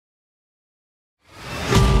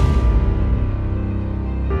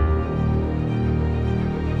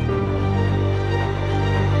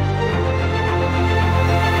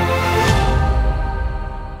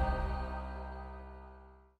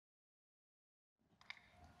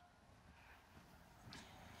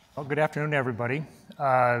Well, good afternoon, everybody.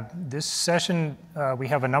 This session, we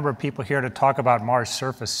have a number of people here to talk about Mars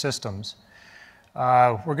surface systems.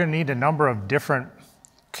 We're going to need a number of different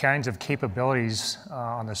kinds of capabilities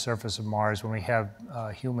on the surface of Mars when we have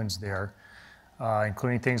humans there,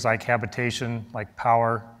 including things like habitation, like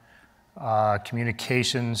power,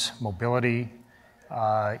 communications, mobility,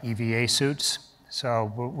 EVA suits.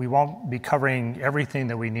 So we won't be covering everything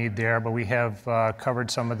that we need there, but we have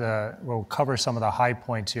covered we'll cover some of the high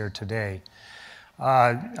points here today.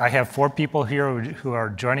 I have 4 people here who are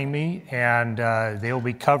joining me, and they will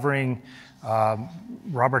be covering,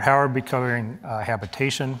 Robert Howard will be covering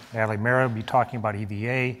habitation, Natalie will be talking about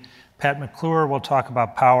EVA, Pat McClure will talk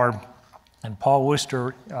about power, and Paul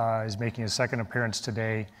Wooster is making his second appearance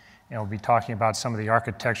today, and will be talking about some of the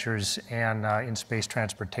architectures and in-space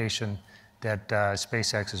transportation that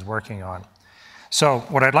SpaceX is working on. So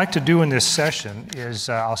what I'd like to do in this session is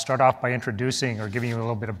I'll start off by introducing or giving you a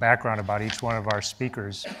little bit of background about each one of our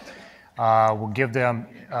speakers. We'll give them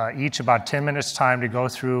each about 10 minutes time to go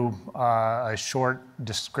through a short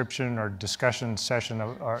description or discussion session,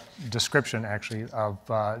 or description actually, of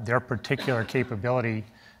their particular capability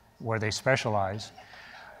where they specialize.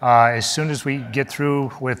 As soon as we get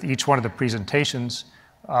through with each one of the presentations,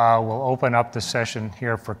 we'll open up the session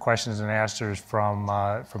here for questions and answers from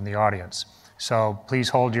the audience. So please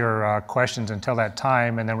hold your questions until that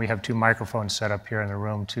time, and then we have 2 microphones set up here in the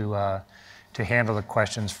room to handle the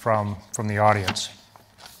questions from the audience.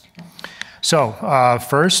 So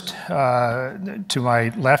first, to my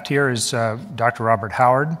left here is Dr. Robert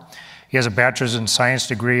Howard. He has a bachelor's in science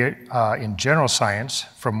degree in general science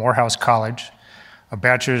from Morehouse College, a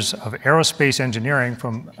bachelor's of aerospace engineering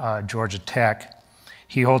from Georgia Tech.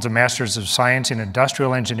 He holds a Master's of Science in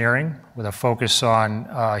Industrial Engineering with a focus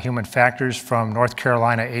on human factors from North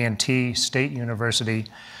Carolina A&T State University,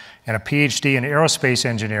 and a PhD in Aerospace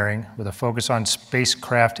Engineering with a focus on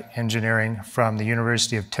spacecraft engineering from the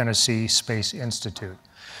University of Tennessee Space Institute.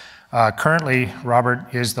 Currently,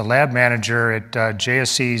 Robert is the lab manager at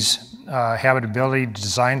JSC's Habitability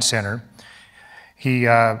Design Center. He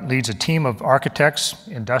leads a team of architects,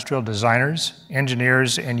 industrial designers,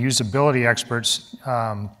 engineers, and usability experts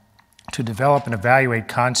to develop and evaluate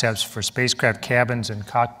concepts for spacecraft cabins and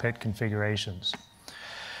cockpit configurations.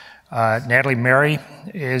 Natalie Mary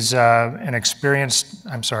is an experienced,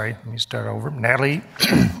 Natalie,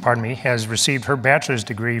 pardon me, has received her bachelor's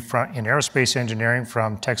degree in aerospace engineering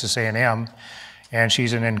from Texas A&M, and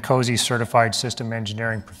she's an NCOSE certified system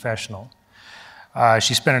engineering professional.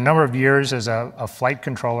 She spent a number of years as a flight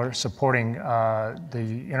controller supporting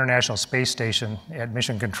the International Space Station at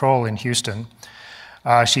Mission Control in Houston.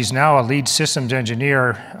 She's now a lead systems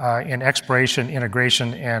engineer in Exploration,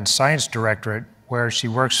 Integration, and Science Directorate, where she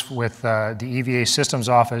works with the EVA Systems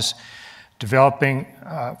Office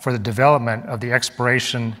for the development of the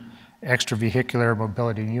Exploration Extravehicular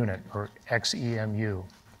Mobility Unit, or XEMU.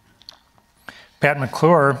 Pat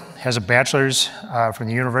McClure has a bachelor's from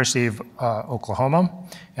the University of Oklahoma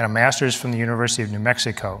and a master's from the University of New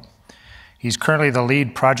Mexico. He's currently the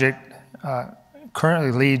lead project,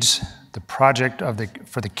 currently leads the project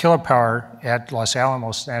for the Kilopower at Los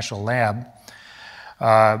Alamos National Lab.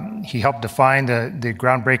 He helped define the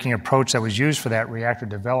groundbreaking approach that was used for that reactor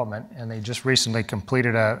development, and they just recently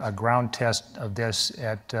completed a ground test of this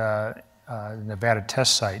at the Nevada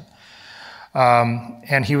test site.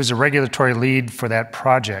 And he was a regulatory lead for that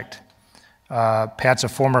project. Pat's a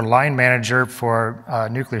former line manager for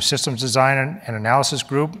Nuclear Systems Design and Analysis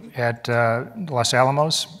Group at Los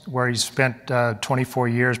Alamos, where he spent 24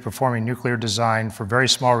 years performing nuclear design for very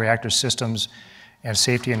small reactor systems and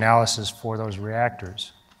safety analysis for those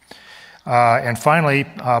reactors. And finally,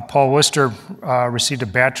 Paul Wooster received a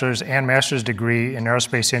bachelor's and master's degree in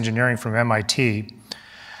aerospace engineering from MIT.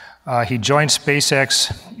 He joined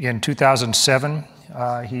SpaceX in 2007.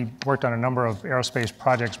 He worked on a number of aerospace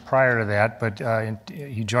projects prior to that, but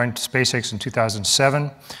he joined SpaceX in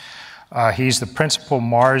 2007. He's the principal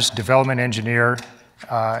Mars development engineer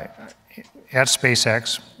at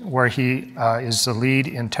SpaceX, where he is the lead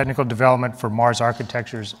in technical development for Mars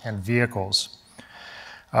architectures and vehicles.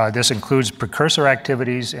 This includes precursor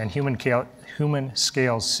activities and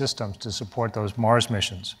human-scale systems to support those Mars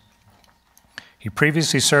missions. He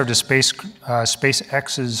previously served as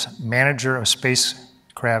SpaceX's Manager of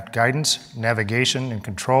Spacecraft Guidance, Navigation, and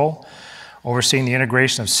Control, overseeing the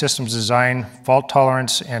integration of systems design, fault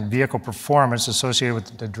tolerance, and vehicle performance associated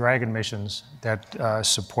with the Dragon missions that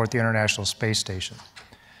support the International Space Station.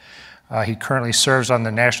 He currently serves on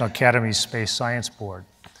the National Academy's Space Science Board.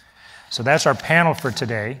 So that's our panel for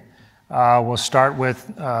today. We'll start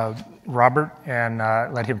with Robert and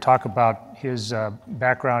let him talk about his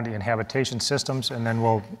background in habitation systems, and then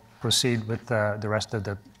we'll proceed with the rest of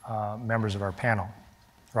the members of our panel.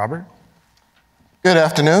 Robert? Good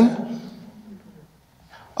afternoon.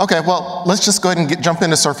 Okay, well, let's just go ahead and jump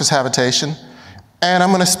into surface habitation. And I'm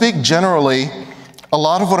going to speak generally. A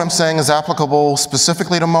lot of what I'm saying is applicable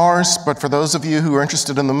specifically to Mars, but for those of you who are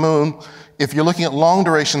interested in the moon, if you're looking at long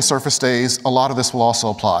duration surface stays, a lot of this will also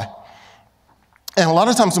apply. And a lot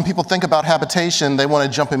of times when people think about habitation, they want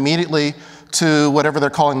to jump immediately to whatever they're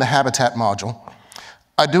calling the habitat module.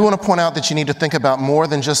 I do want to point out that you need to think about more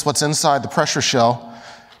than just what's inside the pressure shell,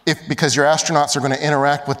 because your astronauts are going to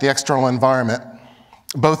interact with the external environment,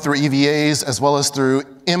 both through EVAs as well as through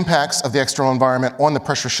impacts of the external environment on the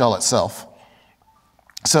pressure shell itself.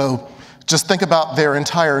 So just think about their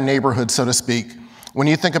entire neighborhood, so to speak. When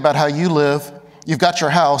you think about how you live, you've got your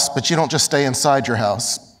house, but you don't just stay inside your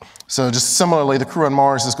house. So just similarly, the crew on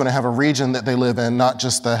Mars is going to have a region that they live in, not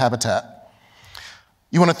just the habitat.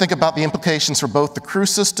 You want to think about the implications for both the crew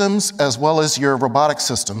systems as well as your robotic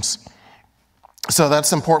systems. So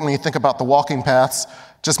that's important when you think about the walking paths.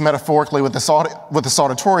 Just metaphorically with this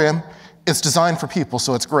auditorium, it's designed for people,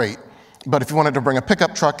 so it's great. But if you wanted to bring a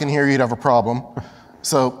pickup truck in here, you'd have a problem.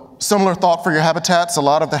 So similar thought for your habitats. A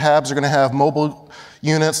lot of the HABs are going to have mobile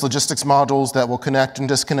units, logistics modules that will connect and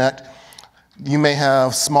disconnect. You may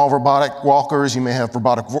have small robotic walkers, you may have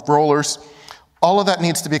robotic rollers. All of that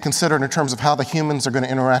needs to be considered in terms of how the humans are going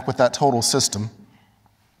to interact with that total system.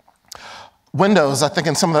 Windows, I think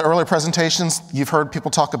in some of the earlier presentations, you've heard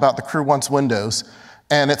people talk about the crew wants windows.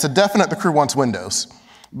 And it's a definite the crew wants windows.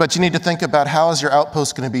 But you need to think about how is your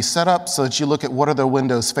outpost going to be set up so that you look at what are the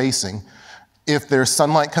windows facing. If there's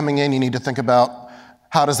sunlight coming in, you need to think about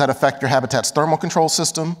how does that affect your habitat's thermal control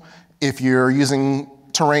system. If you're using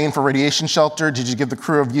terrain for radiation shelter, did you give the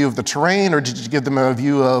crew a view of the terrain, or did you give them a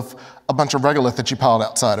view of a bunch of regolith that you piled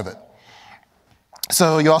outside of it?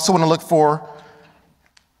 So you also want to look for,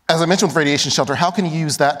 as I mentioned with radiation shelter, how can you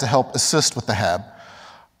use that to help assist with the HAB?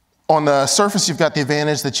 On the surface, you've got the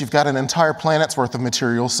advantage that you've got an entire planet's worth of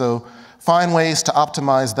material, so find ways to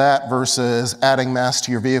optimize that versus adding mass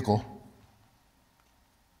to your vehicle.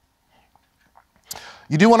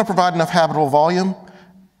 You do want to provide enough habitable volume.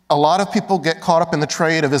 A lot of people get caught up in the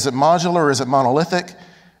trade of is it modular or is it monolithic?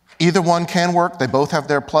 Either one can work. They both have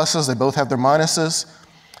their pluses, they both have their minuses.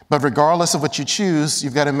 But regardless of what you choose,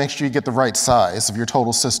 you've got to make sure you get the right size of your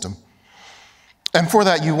total system. And for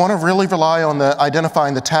that, you want to really rely on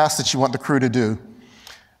identifying the tasks that you want the crew to do.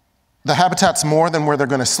 The habitat's more than where they're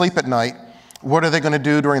going to sleep at night. What are they going to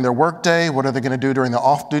do during their workday? What are they going to do during the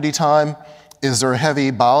off-duty time? Is there a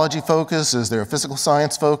heavy biology focus? Is there a physical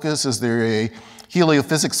science focus? Is there a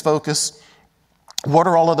heliophysics focus? What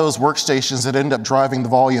are all of those workstations that end up driving the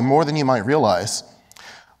volume more than you might realize?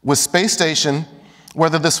 With Space Station,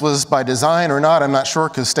 whether this was by design or not, I'm not sure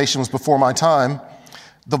because station was before my time,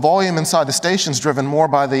 the volume inside the station is driven more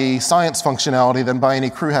by the science functionality than by any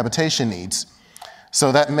crew habitation needs.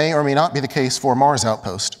 So that may or may not be the case for Mars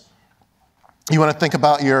Outpost. You want to think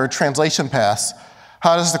about your translation paths.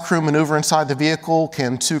 How does the crew maneuver inside the vehicle?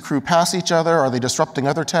 Can two crew pass each other? Are they disrupting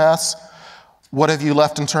other tasks? What have you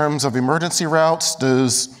left in terms of emergency routes?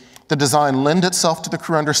 Does the design lend itself to the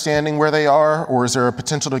crew understanding where they are, or is there a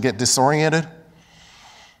potential to get disoriented?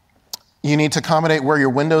 You need to accommodate where your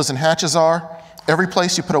windows and hatches are. Every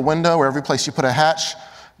place you put a window or every place you put a hatch,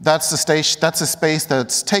 that's a space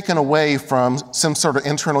that's taken away from some sort of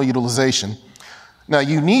internal utilization. Now,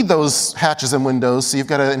 you need those hatches and windows, so you've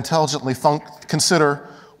got to intelligently consider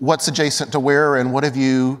what's adjacent to where and what have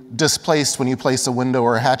you displaced when you place a window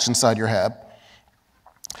or a hatch inside your HAB.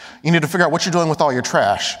 You need to figure out what you're doing with all your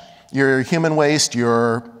trash, your human waste,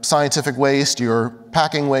 your scientific waste, your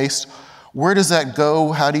packing waste. Where does that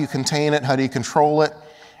go? How do you contain it? How do you control it?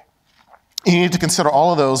 You need to consider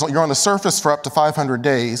all of those. You're on the surface for up to 500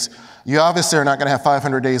 days. You obviously are not going to have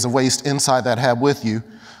 500 days of waste inside that HAB with you.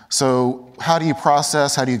 So how do you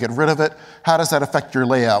process? How do you get rid of it? How does that affect your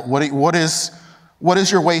layout? What is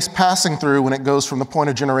your waste passing through when it goes from the point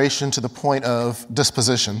of generation to the point of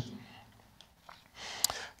disposition?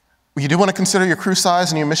 You do want to consider your crew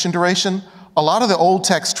size and your mission duration. A lot of the old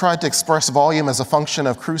text tried to express volume as a function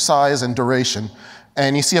of crew size and duration.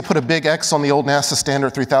 And you see I put a big X on the old NASA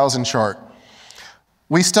Standard 3000 chart.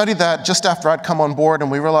 We studied that just after I'd come on board, and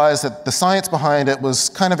we realized that the science behind it was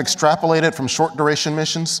kind of extrapolated from short duration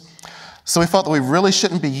missions. So we felt that we really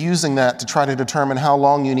shouldn't be using that to try to determine how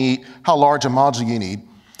large a module you need.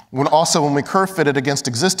 When we curve fitted against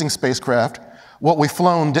existing spacecraft, what we've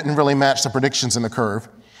flown didn't really match the predictions in the curve.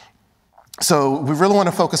 So we really want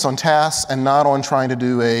to focus on tasks and not on trying to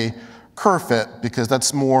do a curve fit, because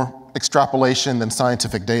that's more extrapolation than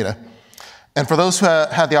scientific data. And for those who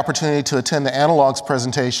had the opportunity to attend the analogs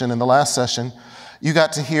presentation in the last session, you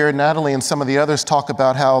got to hear Natalie and some of the others talk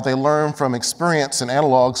about how they learn from experience in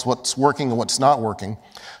analogs what's working and what's not working.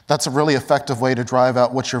 That's a really effective way to drive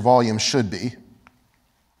out what your volume should be.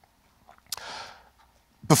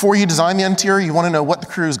 Before you design the interior, you want to know what the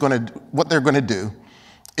crew is going to, what they're going to do.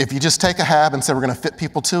 If you just take a hab and say we're going to fit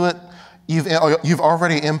people to it, you've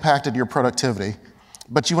already impacted your productivity.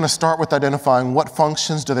 But you want to start with identifying what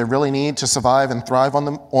functions do they really need to survive and thrive on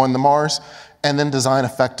the Mars, and then design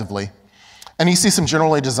effectively. And you see some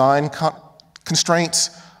generally design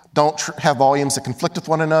constraints. Don't have volumes that conflict with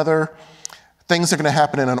one another. Things are going to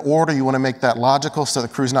happen in an order. You want to make that logical so the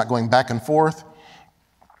crew's not going back and forth.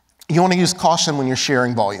 You want to use caution when you're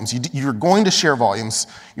sharing volumes. You're going to share volumes.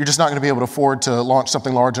 You're just not going to be able to afford to launch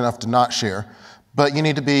something large enough to not share. But you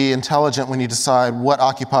need to be intelligent when you decide what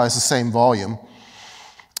occupies the same volume.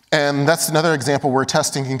 And that's another example where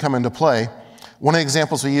testing can come into play. One of the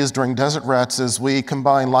examples we used during Desert Rats is we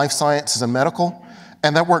combined life sciences and medical,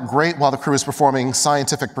 and that worked great while the crew was performing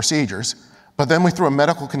scientific procedures. But then we threw a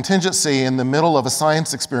medical contingency in the middle of a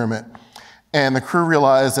science experiment, and the crew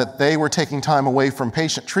realized that they were taking time away from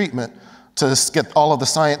patient treatment to get all of the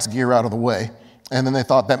science gear out of the way. And then they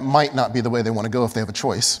thought that might not be the way they want to go if they have a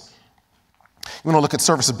choice. You want to look at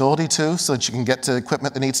serviceability too, so that you can get to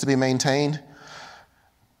equipment that needs to be maintained.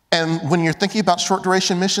 And when you're thinking about short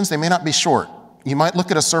duration missions, they may not be short. You might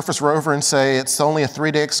look at a surface rover and say, it's only a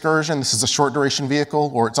 3-day excursion, this is a short duration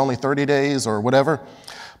vehicle, or it's only 30 days, or whatever.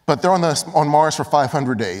 But they're on Mars for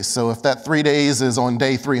 500 days. So if that 3 days is on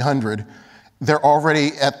day 300, they're already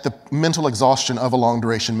at the mental exhaustion of a long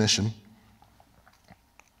duration mission.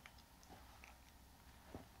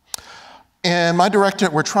 In my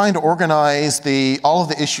directorate, we're trying to organize all of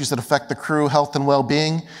the issues that affect the crew health and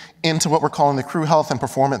well-being into what we're calling the crew health and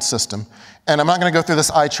performance system. And I'm not going to go through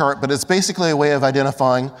this eye chart, but it's basically a way of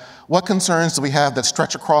identifying what concerns do we have that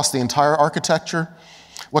stretch across the entire architecture,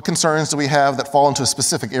 what concerns do we have that fall into a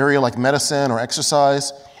specific area like medicine or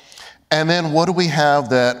exercise, and then what do we have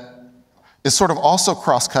that is sort of also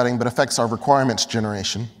cross-cutting but affects our requirements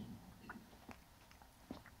generation.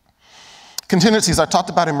 Contingencies, I talked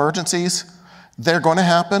about emergencies. They're going to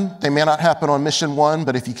happen. They may not happen on mission 1,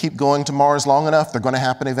 but if you keep going to Mars long enough, they're going to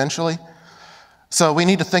happen eventually. So we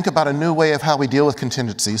need to think about a new way of how we deal with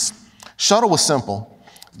contingencies. Shuttle was simple.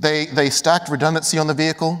 They stacked redundancy on the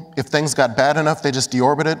vehicle. If things got bad enough, they just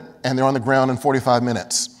deorbited, and they're on the ground in 45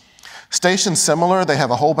 minutes. Station's similar. They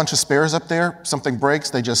have a whole bunch of spares up there. Something breaks,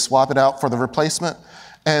 they just swap it out for the replacement,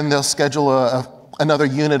 and they'll schedule another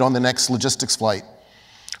unit on the next logistics flight.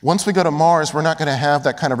 Once we go to Mars, we're not going to have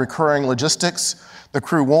that kind of recurring logistics. The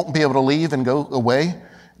crew won't be able to leave and go away.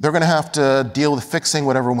 They're going to have to deal with fixing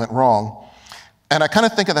whatever went wrong. And I kind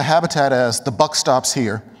of think of the habitat as the buck stops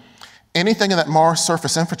here. Anything in that Mars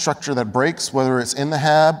surface infrastructure that breaks, whether it's in the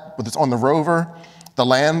hab, whether it's on the rover, the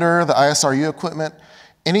lander, the ISRU equipment,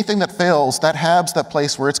 anything that fails, that hab's that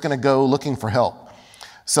place where it's going to go looking for help.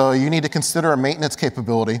 So you need to consider a maintenance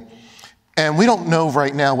capability. And we don't know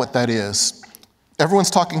right now what that is.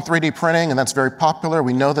 Everyone's talking 3D printing, and that's very popular.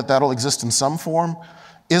 We know that that'll exist in some form.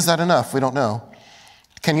 Is that enough? We don't know.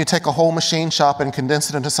 Can you take a whole machine shop and condense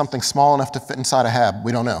it into something small enough to fit inside a hab?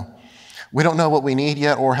 We don't know. We don't know what we need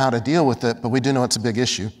yet or how to deal with it, but we do know it's a big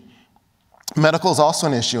issue. Medical is also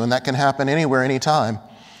an issue, and that can happen anywhere, anytime.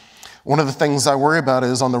 One of the things I worry about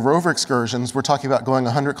is on the rover excursions, we're talking about going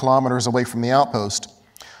 100 kilometers away from the outpost.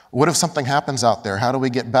 What if something happens out there? How do we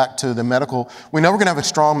get back to the medical? We know we're going to have a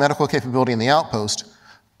strong medical capability in the outpost,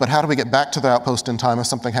 but how do we get back to the outpost in time if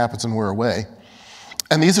something happens and we're away?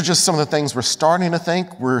 And these are just some of the things we're starting to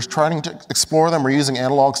think. We're trying to explore them. We're using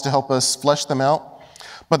analogs to help us flesh them out.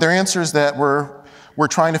 But they're answers that we're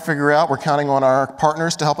trying to figure out. We're counting on our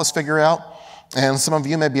partners to help us figure out. And some of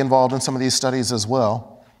you may be involved in some of these studies as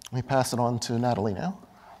well. Let me pass it on to Natalie now.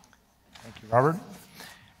 Thank you, Robert.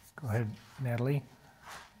 Go ahead, Natalie.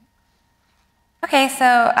 Okay,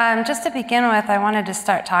 so just to begin with, I wanted to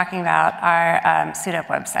start talking about our SUIT-UP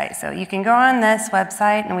website. So you can go on this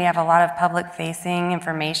website, and we have a lot of public-facing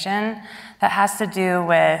information that has to do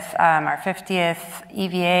with our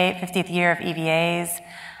 50th year of EVAs.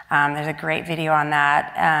 There's a great video on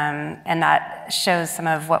that, and that shows some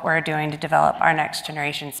of what we're doing to develop our next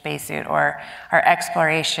generation spacesuit, or our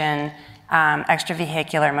exploration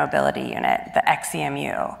extravehicular mobility unit, the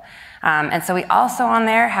XEMU. And so we also on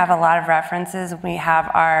there have a lot of references. We have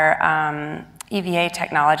our EVA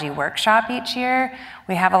technology workshop each year.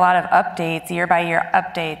 We have a lot of updates, year by year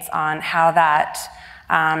updates on how that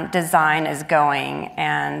design is going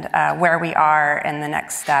and where we are in the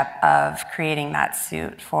next step of creating that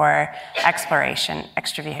suit for exploration,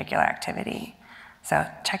 extravehicular activity. So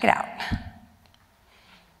check it out.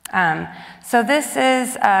 So this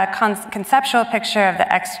is a conceptual picture of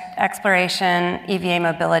the Exploration EVA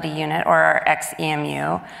Mobility Unit, or our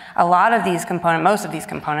XEMU. A lot of these components, most of these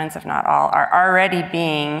components, if not all, are already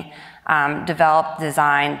being developed,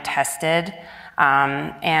 designed, tested,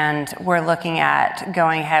 and we're looking at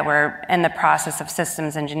going ahead, we're in the process of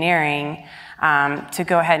systems engineering to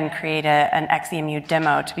go ahead and create an XEMU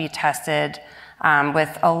demo to be tested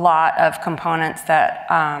with a lot of components that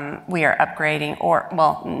we are upgrading, or,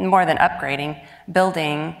 well, more than upgrading,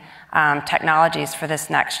 building technologies for this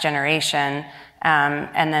next generation,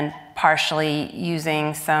 and then partially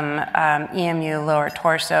using some EMU lower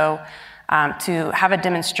torso to have a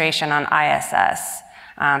demonstration on ISS.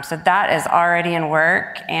 So that is already in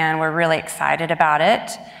work, and we're really excited about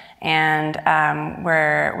it. And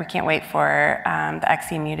we can't wait for the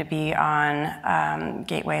XEMU to be on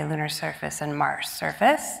Gateway lunar surface and Mars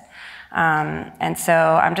surface. And so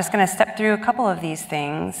I'm just going to step through a couple of these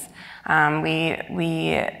things.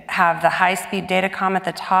 We have the high-speed datacom at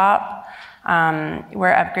the top.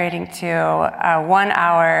 We're upgrading to a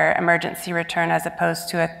 1-hour emergency return as opposed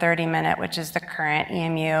to a 30-minute, which is the current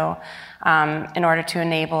EMU, in order to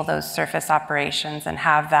enable those surface operations and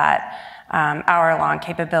have that hour-long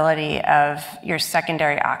capability of your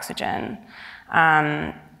secondary oxygen.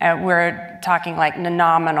 We're talking like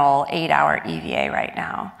nominal 8-hour EVA right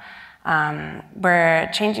now. We're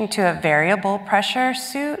changing to a variable pressure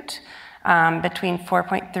suit between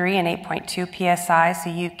 4.3 and 8.2 psi, so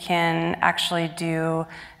you can actually do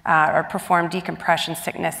or perform decompression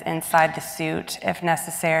sickness inside the suit if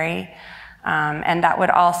necessary. And that would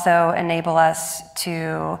also enable us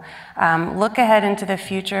to look ahead into the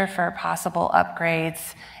future for possible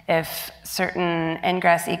upgrades if certain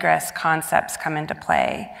ingress-egress concepts come into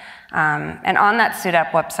play. And on that Suit Up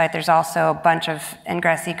website, there's also a bunch of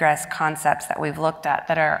ingress-egress concepts that we've looked at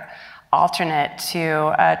that are alternate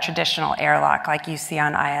to a traditional airlock like you see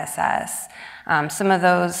on ISS. Some of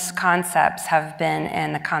those concepts have been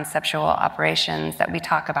in the conceptual operations that we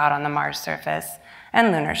talk about on the Mars surface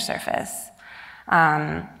and lunar surface.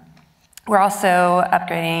 We're also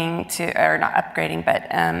upgrading to, or not upgrading, but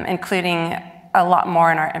including a lot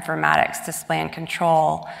more in our informatics display and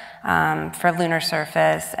control for lunar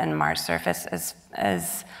surface and Mars surface.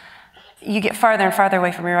 As you get farther and farther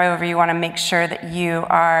away from your rover, you want to make sure that you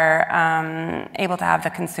are able to have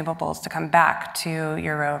the consumables to come back to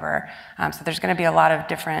your rover. So there's going to be a lot of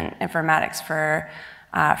different informatics for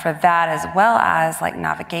that, as well as like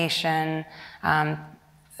navigation,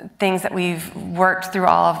 things that we've worked through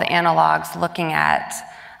all of the analogs looking at,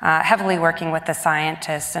 heavily working with the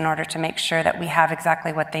scientists in order to make sure that we have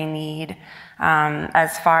exactly what they need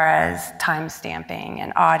as far as time stamping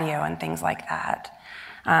and audio and things like that.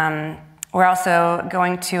 We're also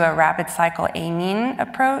going to a rapid cycle amine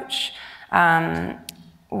approach,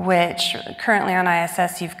 which currently on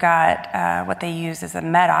ISS you've got what they use is a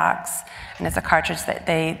MEDOX, and it's a cartridge that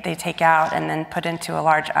they take out and then put into a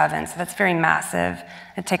large oven. So that's very massive.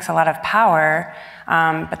 It takes a lot of power,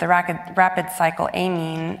 but the rapid cycle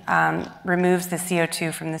amine removes the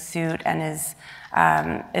CO2 from the suit and is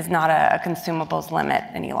not a consumables limit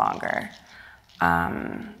any longer.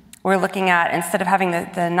 We're looking at, instead of having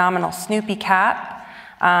the nominal Snoopy cap,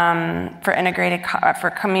 for integrated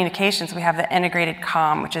for communications, we have the integrated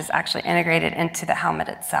comm, which is actually integrated into the helmet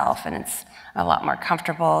itself, and it's a lot more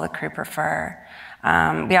comfortable. The crew prefer.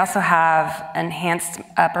 We also have enhanced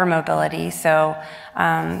upper mobility, so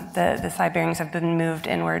the side bearings have been moved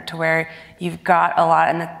inward to where you've got a lot,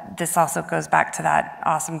 and this also goes back to that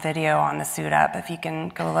awesome video on the Suit Up. If you can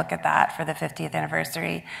go look at that for the 50th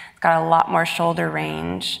anniversary, it's got a lot more shoulder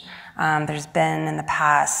range. There's been in the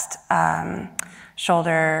past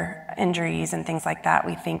shoulder injuries and things like that.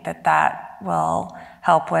 We think that will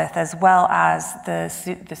help with, as well as the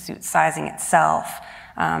suit sizing itself.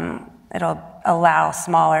 It'll allow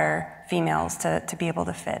smaller females to be able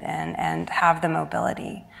to fit in and have the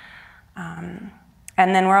mobility. And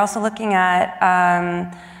then we're also looking at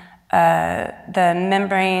the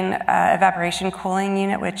membrane evaporation cooling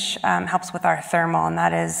unit, which helps with our thermal, and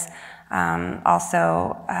that is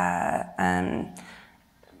also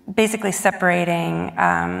basically separating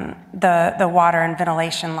the water and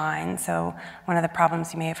ventilation line. So one of the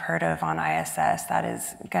problems you may have heard of on ISS, that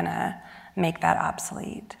is gonna make that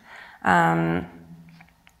obsolete.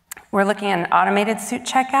 We're looking at an automated suit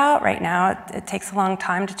checkout. Right now, it takes a long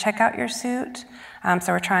time to check out your suit.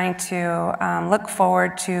 So we're trying to look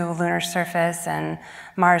forward to lunar surface and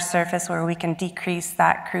Mars surface where we can decrease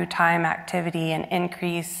that crew time activity and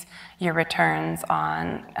increase your returns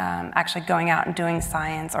on actually going out and doing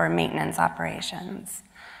science or maintenance operations.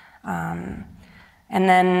 And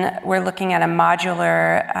then we're looking at a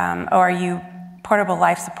modular ORU portable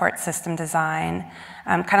life support system design,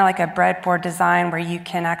 kind of like a breadboard design where you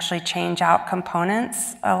can actually change out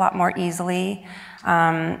components a lot more easily.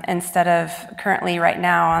 Instead of currently right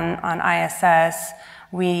now on ISS,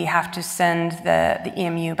 we have to send the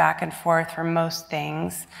EMU back and forth for most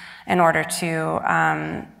things in order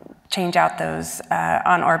to change out those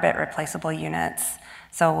on-orbit replaceable units.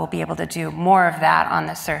 So we'll be able to do more of that on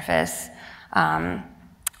the surface.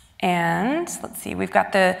 And let's see, we've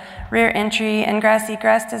got the rear entry ingress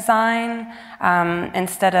egress design.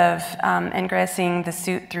 Instead of ingressing the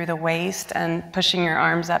suit through the waist and pushing your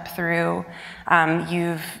arms up through,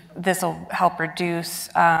 this will help reduce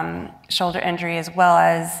shoulder injury as well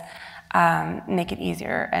as make it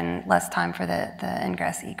easier and less time for the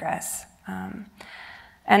ingress egress.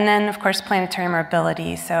 And then, of course, planetary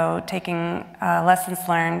mobility. So taking lessons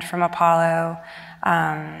learned from Apollo,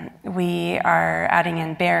 we are adding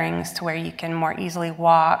in bearings to where you can more easily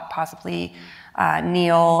walk, possibly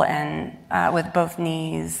kneel and with both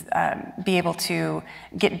knees, be able to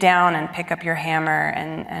get down and pick up your hammer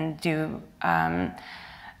and do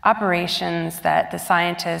operations that the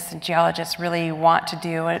scientists and geologists really want to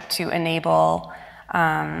do to enable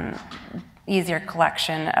easier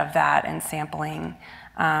collection of that and sampling.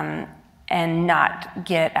 And not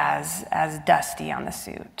get as dusty on the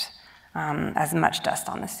suit, as much dust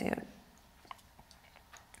on the suit.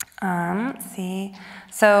 Let's see.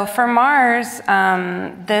 So for Mars,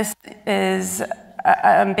 this is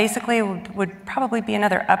basically would probably be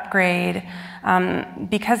another upgrade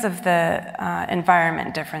because of the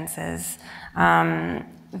environment differences.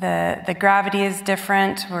 The gravity is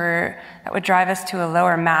different, that would drive us to a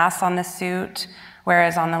lower mass on the suit,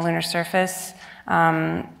 whereas on the lunar surface,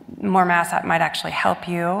 more mass might actually help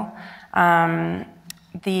you.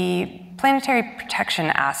 The planetary protection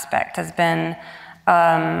aspect has been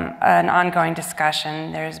an ongoing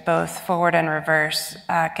discussion. There's both forward and reverse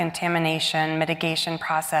contamination mitigation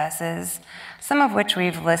processes, some of which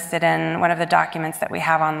we've listed in one of the documents that we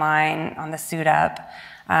have online on the Suit Up,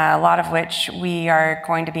 a lot of which we are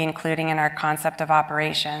going to be including in our concept of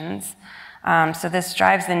operations. So this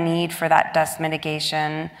drives the need for that dust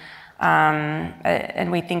mitigation.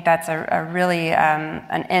 And we think that's a really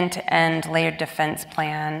an end-to-end layered defense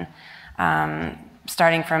plan,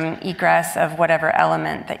 starting from egress of whatever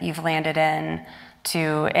element that you've landed in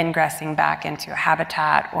to ingressing back into a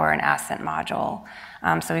habitat or an ascent module.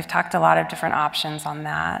 So we've talked a lot of different options on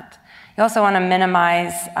that. You also want to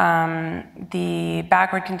minimize the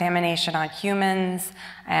backward contamination on humans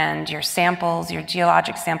and your samples, your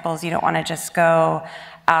geologic samples. You don't want to just go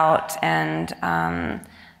out and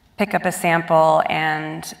pick up a sample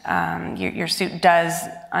and your suit does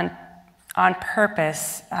on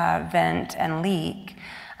purpose vent and leak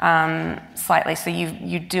slightly. So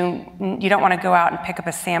you don't want to go out and pick up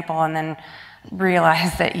a sample and then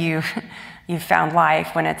realize that you found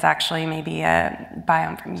life when it's actually maybe a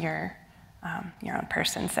biome from your own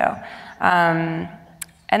person. So.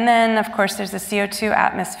 And then, of course, there's the CO2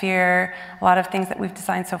 atmosphere. A lot of things that we've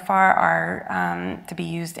designed so far are to be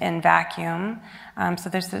used in vacuum. So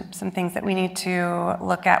there's some things that we need to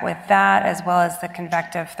look at with that, as well as the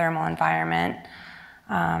convective thermal environment.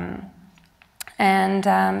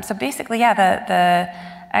 So basically, yeah, the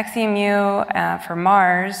XEMU for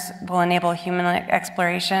Mars will enable human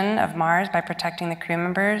exploration of Mars by protecting the crew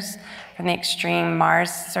members from the extreme Mars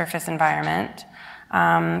surface environment.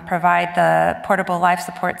 Provide the portable life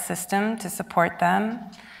support system to support them,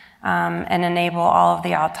 and enable all of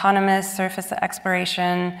the autonomous surface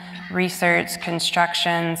exploration, research,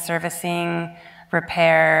 construction, servicing,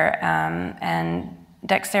 repair, and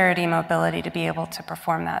dexterity mobility to be able to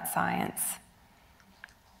perform that science.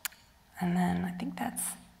 And then I think that's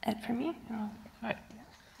it for me. All right.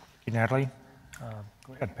 Thank you, Natalie.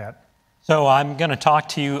 Go ahead, Pat. So I'm going to talk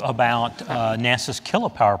to you about NASA's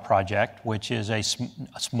Kilopower project, which is a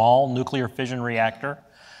small nuclear fission reactor.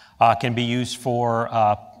 Can be used for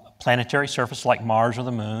planetary surface like Mars or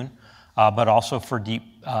the Moon, but also for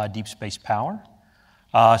deep space power.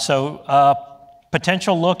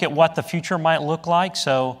 Potential look at what the future might look like.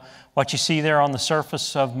 So what you see there on the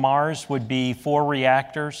surface of Mars would be 4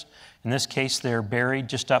 reactors. In this case, they're buried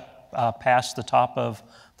just up past the top of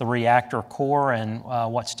the reactor core, and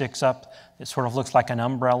what sticks up, it sort of looks like an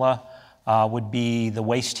umbrella, would be the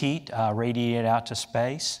waste heat radiated out to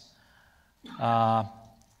space.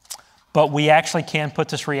 But we actually can put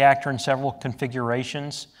this reactor in several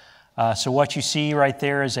configurations. So what you see right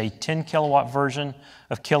there is a 10 kilowatt version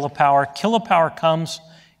of Kilopower. Kilopower comes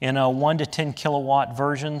in 1 to 10 kilowatt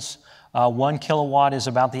versions. 1 kilowatt is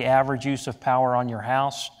about the average use of power on your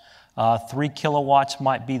house. 3 kilowatts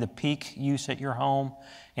might be the peak use at your home,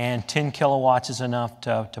 and 10 kilowatts is enough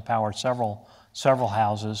to power several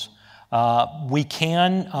houses. We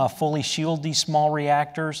can fully shield these small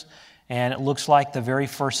reactors, and it looks like the very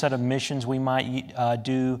first set of missions we might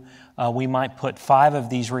do, we might put 5 of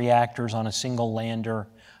these reactors on a single lander,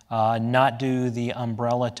 not do the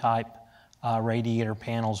umbrella type radiator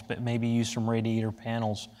panels, but maybe use some radiator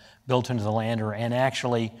panels built into the lander, and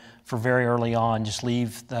actually, for very early on, just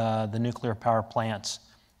leave the nuclear power plants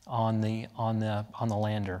on the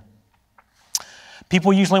lander.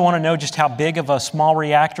 People usually want to know just how big of a small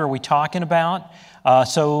reactor are we talking about.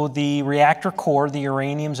 So the reactor core, the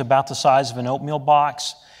uranium, is about the size of an oatmeal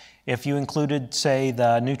box. If you included, say,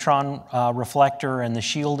 the neutron reflector and the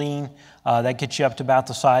shielding, that gets you up to about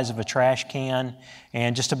the size of a trash can.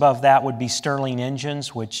 And just above that would be Stirling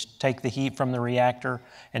engines, which take the heat from the reactor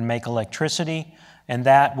and make electricity. And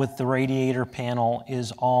that, with the radiator panel,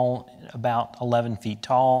 is all about 11 feet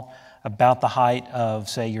tall, about the height of,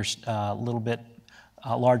 say, your little bit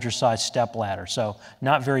larger size step ladder. So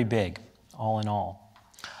not very big, all in all.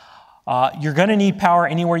 You're going to need power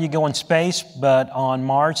anywhere you go in space, but on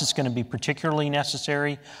Mars it's going to be particularly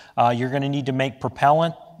necessary. You're going to need to make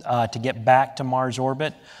propellant to get back to Mars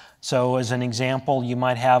orbit. So as an example, you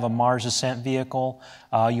might have a Mars ascent vehicle.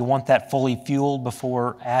 You want that fully fueled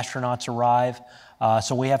before astronauts arrive.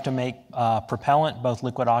 So we have to make propellant, both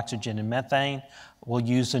liquid oxygen and methane. We'll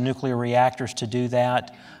use the nuclear reactors to do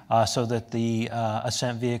that so that the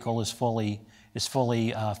ascent vehicle is fully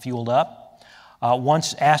fueled up.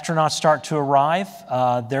 Once astronauts start to arrive,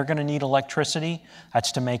 they're going to need electricity.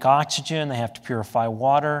 That's to make oxygen. They have to purify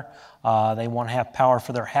water. They want to have power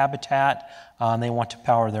for their habitat. And they want to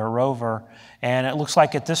power their rover. And it looks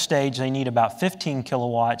like at this stage they need about 15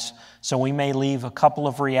 kilowatts. So we may leave a couple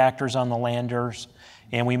of reactors on the landers,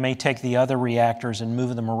 and we may take the other reactors and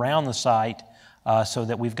move them around the site so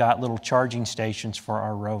that we've got little charging stations for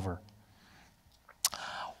our rover.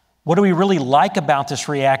 What do we really like about this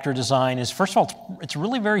reactor design is, first of all, it's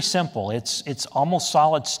really very simple. It's almost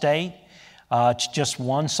solid state. It's just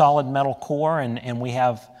one solid metal core, and we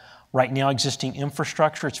have right now existing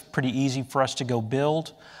infrastructure. It's pretty easy for us to go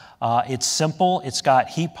build. It's simple. It's got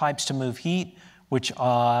heat pipes to move heat, which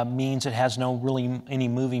means it has no really any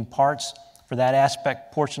moving parts for that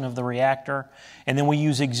aspect portion of the reactor. And then we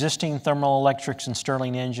use existing thermal electrics and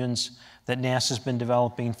Stirling engines that NASA's been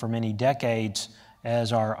developing for many decades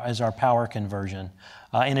as our power conversion.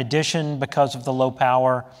 In addition, because of the low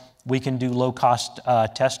power, we can do low-cost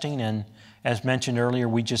testing, and as mentioned earlier,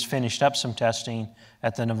 we just finished up some testing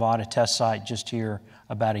at the Nevada test site just here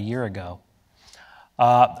about a year ago.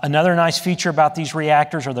 Another nice feature about these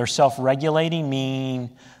reactors are they're self-regulating, meaning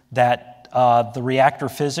that the reactor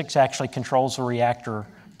physics actually controls the reactor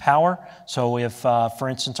power. So if, for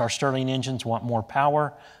instance, our Stirling engines want more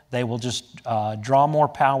power, they will just draw more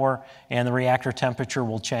power, and the reactor temperature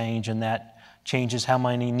will change, and that changes how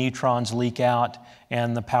many neutrons leak out,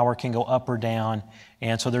 and the power can go up or down.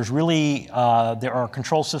 And so there's really, there are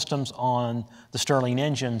control systems on the Stirling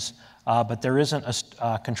engines, but there isn't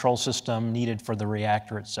a control system needed for the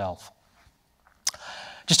reactor itself.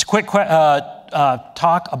 Just a quick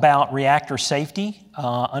talk about reactor safety.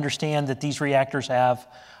 Understand that these reactors have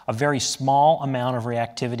a very small amount of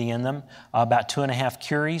reactivity in them, about 2.5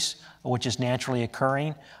 curies, which is naturally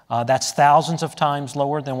occurring. That's thousands of times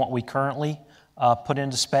lower than what we currently put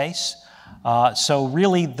into space. So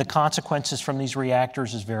really the consequences from these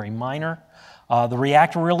reactors is very minor. The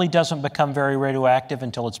reactor really doesn't become very radioactive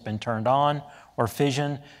until it's been turned on or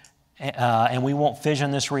fission, and we won't fission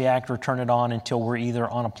this reactor or turn it on until we're either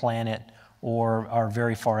on a planet or are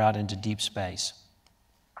very far out into deep space.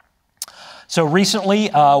 So recently,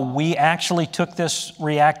 we actually took this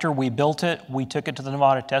reactor, we built it, we took it to the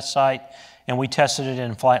Nevada test site, and we tested it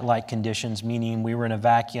in flight-like conditions, meaning we were in a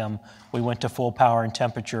vacuum, we went to full power and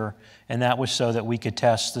temperature, and that was so that we could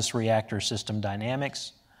test this reactor system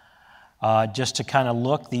dynamics. Just to kind of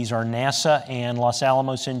look, these are NASA and Los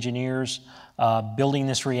Alamos engineers building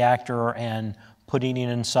this reactor and putting it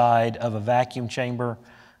inside of a vacuum chamber.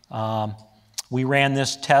 We ran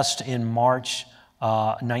this test in March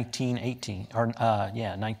 2018.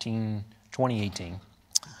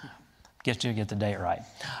 Get the date right.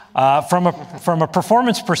 From a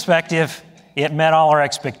performance perspective, it met all our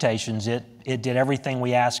expectations. it did everything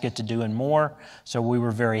we asked it to do and more, so we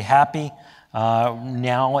were very happy.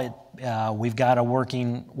 Now we've got a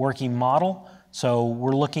working model, so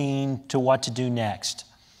we're looking to what to do next.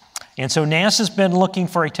 And so NASA's been looking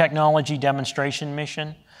for a technology demonstration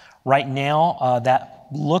mission. Right now, that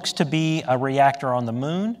looks to be a reactor on the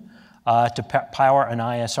moon to power an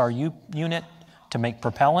ISRU unit to make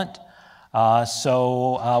propellant.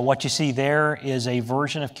 So what you see there is a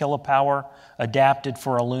version of Kilopower adapted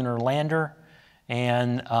for a lunar lander.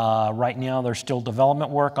 And right now there's still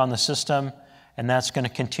development work on the system, and that's going to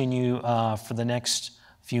continue for the next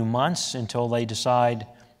few months until they decide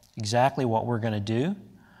exactly what we're going to do.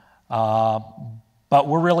 But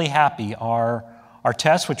we're really happy. Our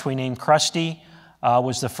test, which we named Krusty,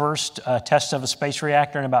 was the first test of a space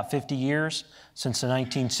reactor in about 50 years, since the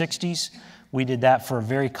 1960s. We did that for a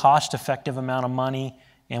very cost-effective amount of money,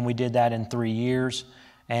 and we did that in 3 years.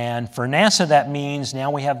 And for NASA, that means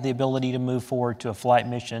now we have the ability to move forward to a flight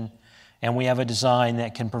mission, and we have a design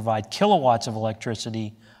that can provide kilowatts of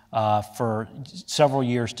electricity for several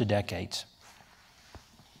years to decades.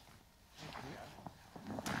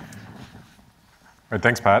 All right,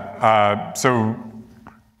 thanks, Pat. So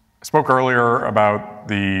I spoke earlier about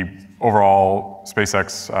the overall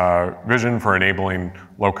SpaceX vision for enabling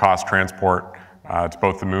low-cost transport to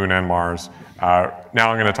both the moon and Mars. Now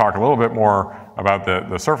I'm going to talk a little bit more about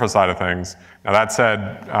the surface side of things. Now that said,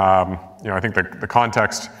 I think the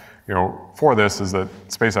context for this is that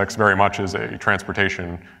SpaceX very much is a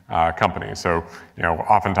transportation company. So,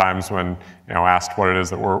 oftentimes when asked what it is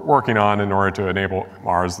that we're working on in order to enable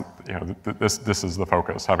Mars, this is the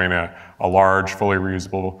focus: having a large, fully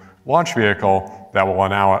reusable launch vehicle that will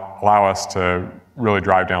allow us to really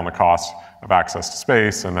drive down the cost of access to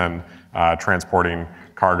space and then transporting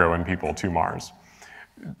cargo and people to Mars.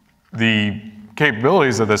 The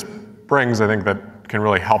capabilities that this brings, I think, that can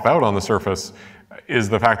really help out on the surface is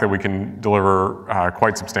the fact that we can deliver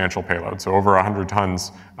quite substantial payloads, so over 100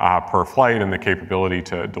 tons per flight, and the capability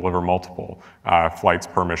to deliver multiple flights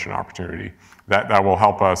per mission opportunity. That will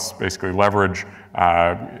help us basically leverage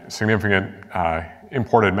significant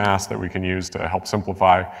imported mass that we can use to help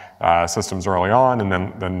simplify systems early on, and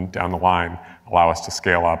then down the line allow us to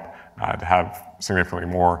scale up to have significantly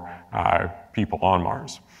more people on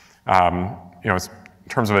Mars. In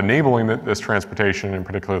terms of enabling this transportation, in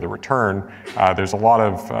particular the return, there's a lot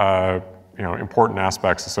of important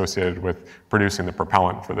aspects associated with producing the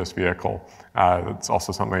propellant for this vehicle. That's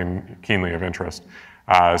also something keenly of interest.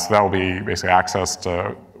 So that will be basically access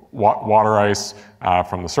to water ice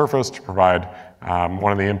from the surface to provide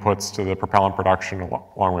one of the inputs to the propellant production,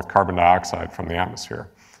 along with carbon dioxide from the atmosphere.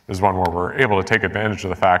 This is one where we're able to take advantage of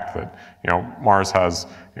the fact that Mars has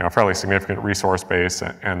a fairly significant resource base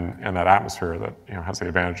and that atmosphere that has the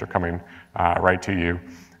advantage of coming right to you.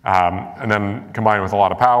 And then combined with a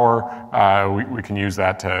lot of power, we can use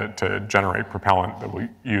that to generate propellant that we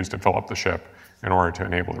use to fill up the ship in order to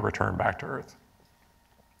enable the return back to Earth.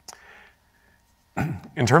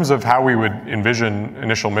 In terms of how we would envision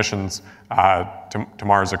initial missions to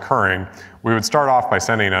Mars occurring, we would start off by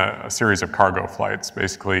sending a series of cargo flights,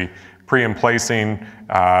 basically pre and placing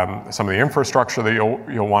some of the infrastructure that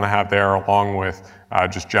you'll want to have there, along with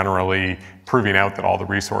just generally proving out that all the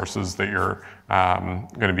resources that you're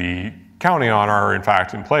going to be counting on are in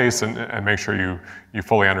fact in place, and make sure you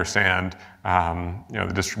fully understand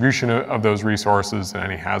the distribution of those resources and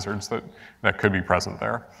any hazards that could be present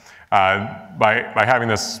there. By having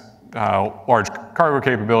this large cargo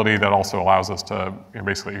capability, that also allows us to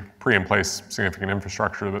basically pre and place significant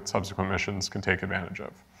infrastructure that subsequent missions can take advantage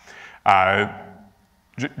of.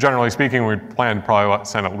 Generally speaking, we plan to probably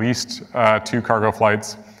send at least 2 cargo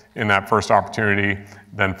flights in that first opportunity.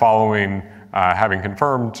 Then following having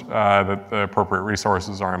confirmed that the appropriate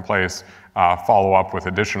resources are in place, follow up with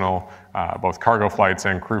additional both cargo flights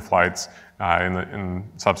and crew flights in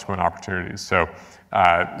subsequent opportunities. So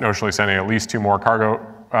notionally sending at least 2 more cargo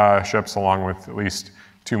ships, along with at least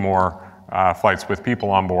 2 more flights with people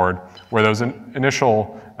on board, where those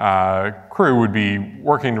initial crew would be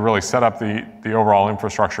working to really set up the overall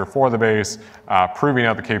infrastructure for the base, proving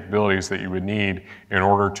out the capabilities that you would need in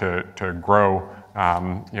order to grow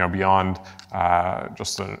beyond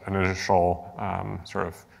just an initial sort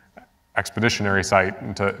of expeditionary site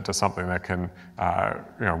into something that can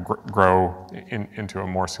grow into a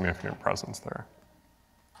more significant presence there.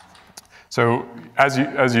 So as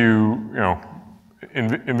you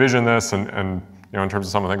envision this, and in terms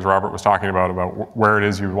of some of the things Robert was talking about where it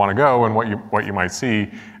is you want to go and what you might see,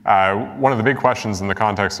 one of the big questions in the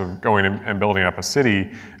context of going and building up a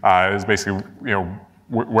city is basically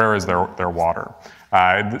where is their water.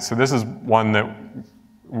 So this is one that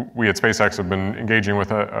we at SpaceX have been engaging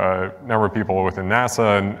with a number of people within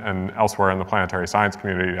NASA and elsewhere in the planetary science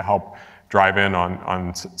community to help drive in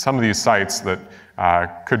on some of these sites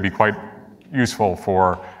that could be quite useful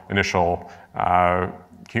for initial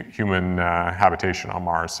human habitation on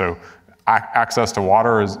Mars. So access to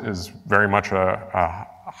water is very much a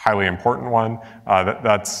highly important one.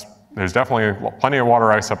 There's definitely plenty of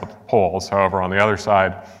water ice up at the poles. However, on the other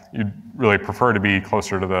side, you'd really prefer to be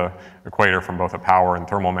closer to the equator from both a power and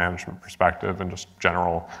thermal management perspective and just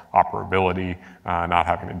general operability, not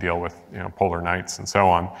having to deal with polar nights and so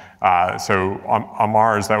on. So on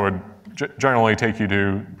Mars, that would generally take you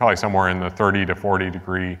to probably somewhere in the 30 to 40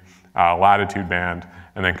 degree latitude band,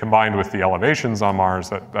 and then combined with the elevations on Mars,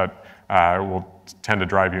 that will tend to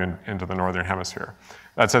drive you into the northern hemisphere.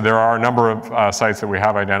 That said, there are a number of sites that we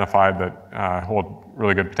have identified that hold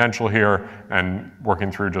really good potential here, and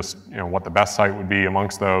working through just what the best site would be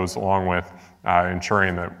amongst those, along with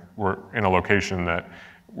ensuring that we're in a location that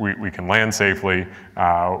we can land safely,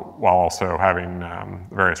 while also having the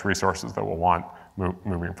various resources that we'll want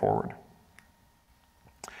moving forward.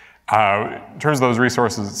 In terms of those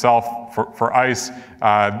resources itself, for ice,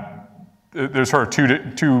 there's sort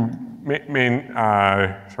of two main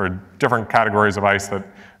sort of different categories of ice that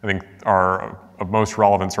I think are of most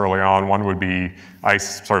relevance early on. One would be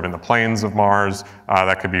ice sort of in the plains of Mars.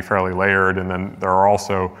 That could be fairly layered, and then there are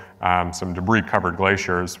also some debris-covered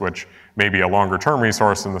glaciers, which may be a longer-term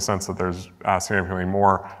resource in the sense that there's significantly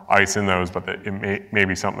more ice in those, but that it may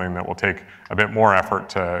be something that will take a bit more effort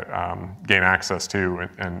to gain access to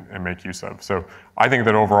and make use of. So I think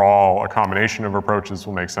that overall, a combination of approaches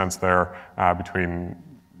will make sense there, between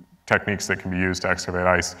techniques that can be used to excavate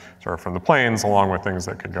ice sort of from the plains, along with things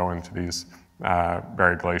that could go into these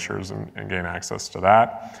buried glaciers and gain access to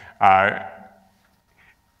that.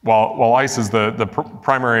 While ice is the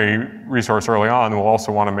primary resource early on, we'll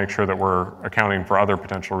also want to make sure that we're accounting for other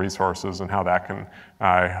potential resources and how that can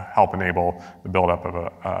help enable the buildup of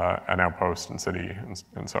an outpost and city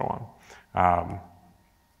and so on.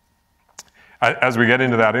 As we get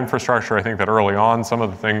into that infrastructure, I think that early on, some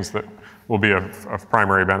of the things that will be of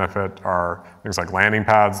primary benefit are things like landing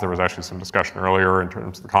pads. There was actually some discussion earlier in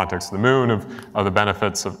terms of the context of the moon of the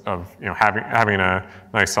benefits of having a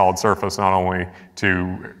nice solid surface, not only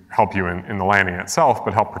to help you in the landing itself,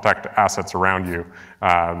 but help protect assets around you,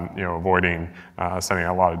 avoiding sending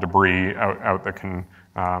a lot of debris out that can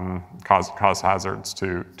cause hazards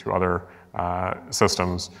to other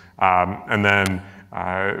systems. And then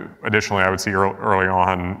additionally, I would see early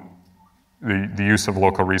on the use of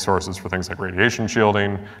local resources for things like radiation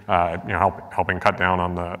shielding, helping cut down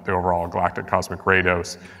on the overall galactic cosmic ray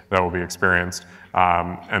dose that will be experienced,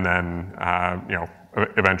 and then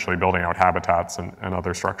eventually building out habitats and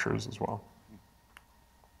other structures as well.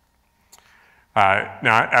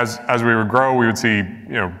 Now, as we would grow, we would see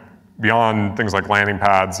beyond things like landing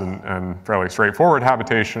pads and fairly straightforward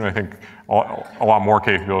habitation, I think a lot more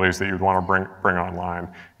capabilities that you'd want to bring online.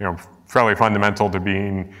 Fairly fundamental to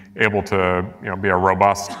being able to be a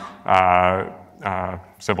robust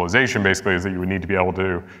civilization, basically, is that you would need to be able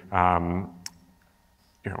to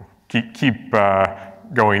keep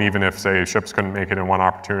going even if, say, ships couldn't make it in one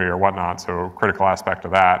opportunity or whatnot. So a critical aspect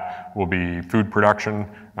of that will be food production,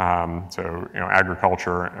 so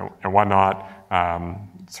agriculture and whatnot.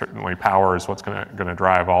 Certainly power is what's going to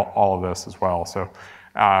drive all of this as well. So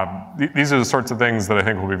these are the sorts of things that I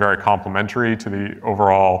think will be very complementary to the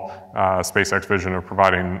overall SpaceX vision of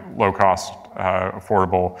providing low-cost,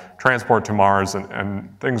 affordable transport to Mars,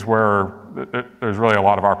 and things where there's really a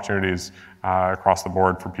lot of opportunities across the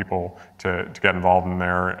board for people to get involved in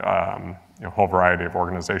there. A whole variety of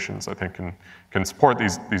organizations, I think, can support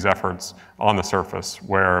these efforts on the surface,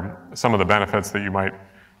 where some of the benefits that you might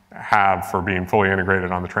have for being fully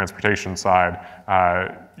integrated on the transportation side,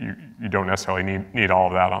 you don't necessarily need all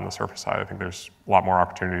of that on the surface side. I think there's a lot more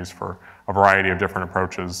opportunities for a variety of different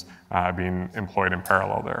approaches being employed in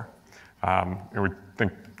parallel there. We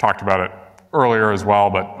talked about it earlier as well,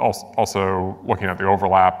 but also looking at the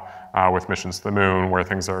overlap with missions to the moon, where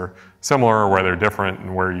things are similar, where they're different,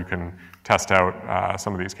 and where you can test out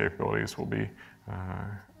some of these capabilities will be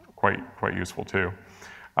quite useful too.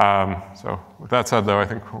 So with that said, though, I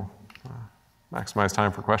think we'll maximize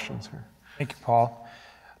time for questions here. Thank you, Paul.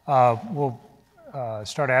 We'll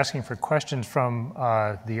start asking for questions from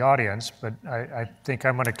the audience, but I think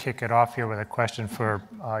I'm going to kick it off here with a question for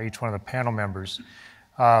each one of the panel members.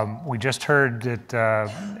 We just heard that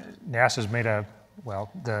NASA's made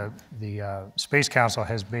the Space Council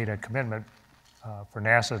has made a commitment for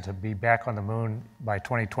NASA to be back on the moon by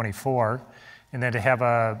 2024, and then to have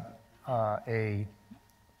a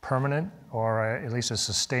permanent or at least a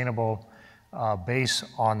sustainable base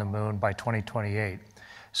on the moon by 2028.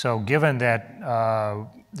 So given that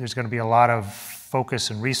there's going to be a lot of focus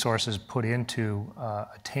and resources put into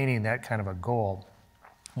attaining that kind of a goal,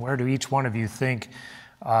 where do each one of you think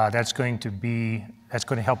that's going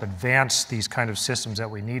to help advance these kind of systems that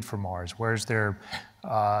we need for Mars? Where's there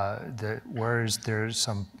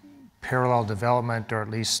some parallel development, or at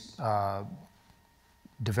least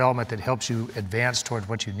development that helps you advance toward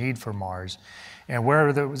what you need for Mars? And where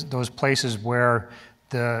are those places where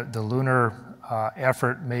the lunar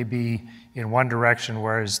effort may be in one direction,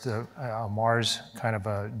 whereas the Mars kind of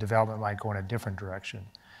a development might go in a different direction?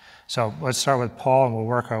 So let's start with Paul, and we'll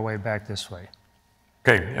work our way back this way.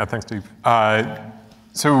 Okay, yeah, thanks, Steve.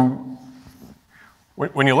 So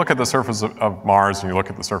when you look at the surface of Mars and you look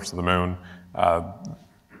at the surface of the moon,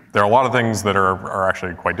 there are a lot of things that are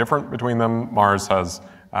actually quite different between them. Mars has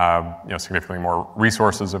significantly more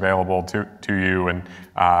resources available to you, and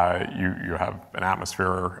you have an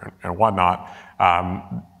atmosphere and whatnot.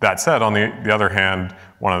 That said, on the other hand,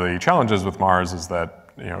 one of the challenges with Mars is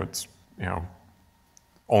that there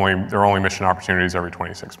are only mission opportunities every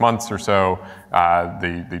 26 months or so.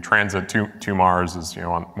 The transit to Mars is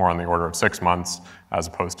more on the order of 6 months, as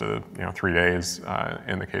opposed to 3 days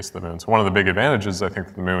in the case of the moon. So one of the big advantages I think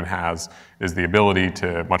that the moon has is the ability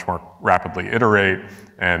to much more rapidly iterate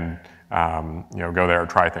and go there and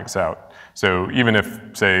try things out. So even if,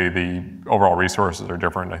 say, the overall resources are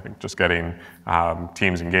different, I think just getting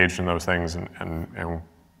teams engaged in those things and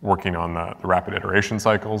working on the rapid iteration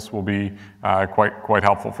cycles will be quite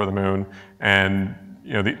helpful for the moon. And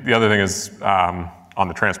the other thing is, on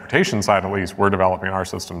the transportation side at least, we're developing our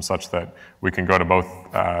system such that we can go to both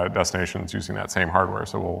destinations using that same hardware.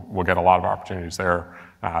 So we'll get a lot of opportunities there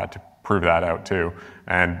to prove that out too.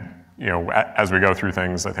 And as we go through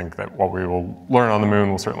things, I think that what we will learn on the moon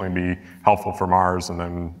will certainly be helpful for Mars, and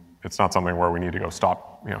then it's not something where we need to go stop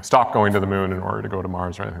going to the moon in order to go to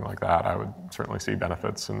Mars or anything like that. I would certainly see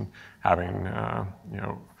benefits in having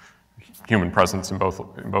human presence in both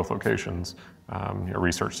locations,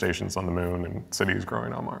 research stations on the moon and cities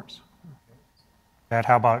growing on Mars. Matt,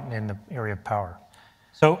 how about in the area of power?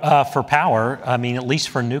 So for power, I mean, at least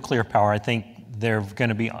for nuclear power, I think they're going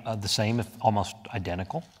to be the same, if almost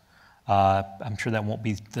identical. I'm sure that won't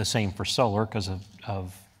be the same for solar because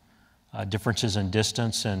of differences in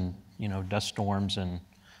distance and dust storms and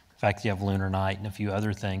the fact that you have lunar night and a few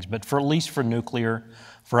other things. But at least for nuclear,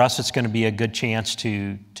 for us, it's going to be a good chance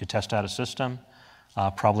to test out a system,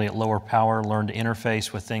 probably at lower power, learn to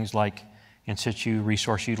interface with things like in situ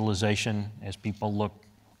resource utilization as people look,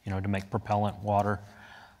 to make propellant water.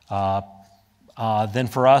 Then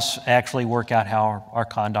for us, actually work out how our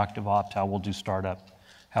conduct develops, how we'll do startup,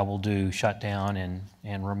 how we'll do shutdown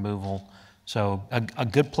and removal. So a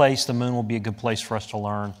good place, the moon will be a good place for us to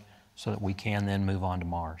learn so that we can then move on to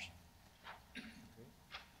Mars.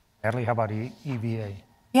 Natalie, how about EVA?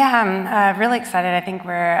 Yeah, I'm really excited. I think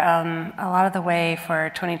we're a lot of the way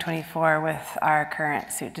for 2024 with our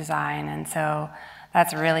current suit design, and so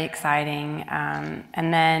that's really exciting.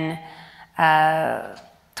 And then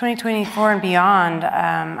 2024 and beyond,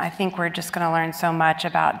 I think we're just going to learn so much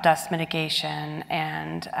about dust mitigation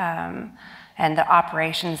and the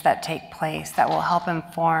operations that take place that will help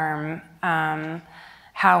inform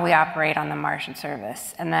how we operate on the Martian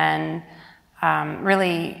surface, and then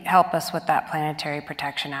really help us with that planetary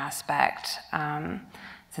protection aspect,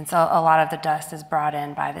 since a lot of the dust is brought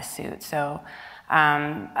in by the suit. So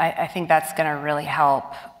I think that's going to really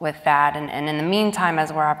help with that. And in the meantime,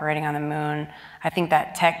 as we're operating on the moon, I think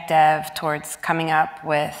that tech dev towards coming up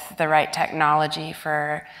with the right technology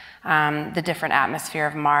for the different atmosphere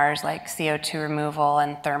of Mars, like CO2 removal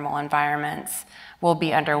and thermal environments, will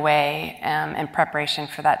be underway in preparation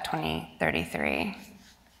for that 2033.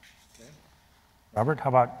 Robert, how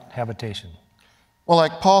about habitation? Well,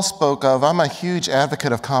 like Paul spoke of, I'm a huge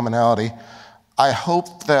advocate of commonality. I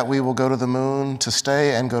hope that we will go to the moon to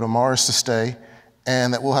stay and go to Mars to stay,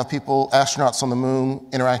 and that we'll have astronauts on the moon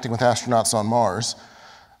interacting with astronauts on Mars.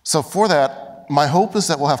 So for that, my hope is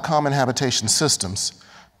that we'll have common habitation systems,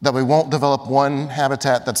 that we won't develop one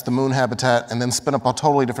habitat that's the moon habitat and then spin up a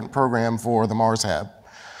totally different program for the Mars hab.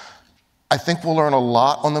 I think we'll learn a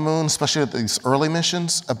lot on the moon, especially at these early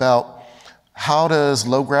missions, about how does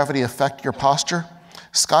low gravity affect your posture.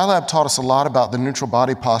 Skylab taught us a lot about the neutral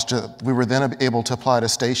body posture that we were then able to apply to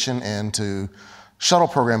station and to shuttle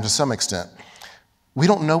program to some extent. We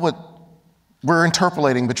don't know what we're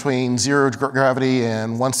interpolating between 0 gravity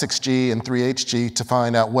and 16G and 3HG to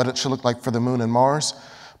find out what it should look like for the moon and Mars.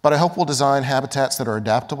 But I hope we'll design habitats that are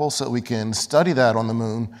adaptable so that we can study that on the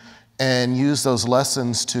moon and use those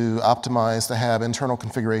lessons to optimize the HAB internal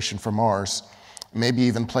configuration for Mars, maybe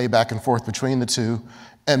even play back and forth between the two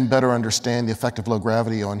and better understand the effect of low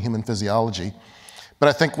gravity on human physiology. But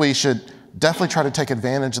I think we should definitely try to take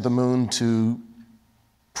advantage of the moon to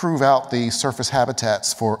prove out the surface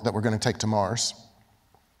habitats that we're going to take to Mars.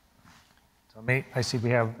 So I see we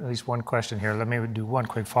have at least one question here. Let me do one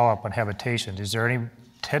quick follow-up on habitation. Is there any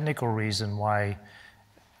technical reason why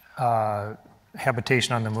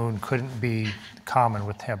habitation on the moon couldn't be common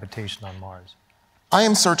with habitation on Mars? I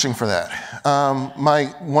am searching for that.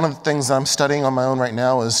 One of the things I'm studying on my own right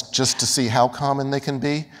now is just to see how common they can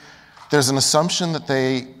be. There's an assumption that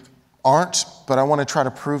they aren't, but I want to try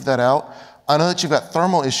to prove that out. I know that you've got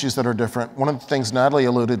thermal issues that are different. One of the things Natalie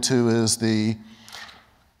alluded to is the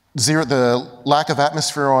lack of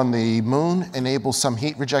atmosphere on the moon enables some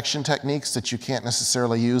heat rejection techniques that you can't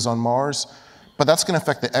necessarily use on Mars, but that's going to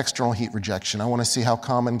affect the external heat rejection. I want to see how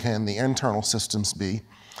common can the internal systems be.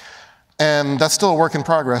 And that's still a work in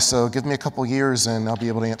progress, so give me a couple years and I'll be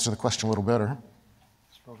able to answer the question a little better.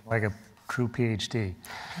 Like a true PhD.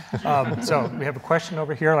 So we have a question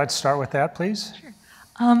over here. Let's start with that, please. Sure.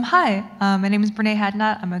 Hi, my name is Brene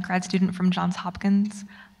Hadnot. I'm a grad student from Johns Hopkins.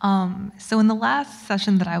 So in the last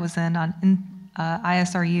session that I was in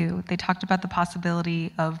ISRU, they talked about the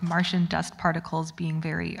possibility of Martian dust particles being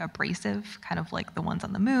very abrasive, kind of like the ones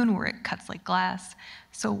on the moon where it cuts like glass.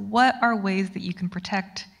 So what are ways that you can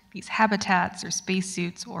protect these habitats or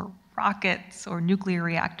spacesuits or rockets or nuclear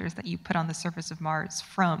reactors that you put on the surface of Mars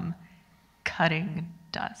from cutting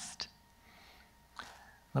dust?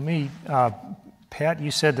 Let me, Pat,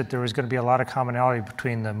 you said that there was going to be a lot of commonality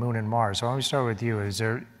between the moon and Mars. So let me start with you.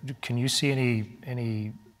 Can you see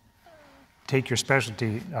any take your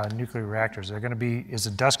specialty, nuclear reactors, is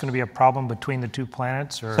the dust going to be a problem between the two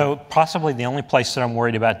planets? Or? So possibly the only place that I'm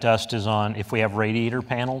worried about dust is if we have radiator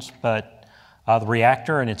panels, but the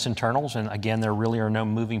reactor and its internals, and again, there really are no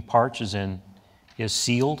moving parts, is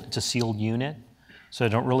sealed. It's a sealed unit. So I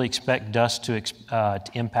don't really expect dust to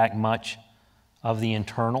impact much of the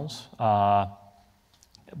internals.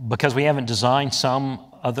 Because we haven't designed some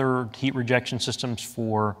other heat rejection systems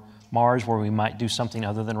for Mars where we might do something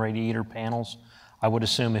other than radiator panels, I would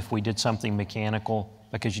assume if we did something mechanical,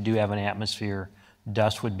 because you do have an atmosphere,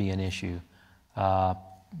 dust would be an issue.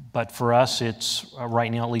 But for us, it's right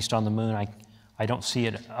now, at least on the moon, I don't see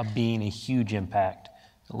it being a huge impact,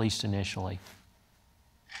 at least initially.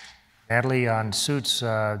 Natalie, on suits,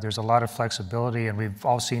 there's a lot of flexibility, and we've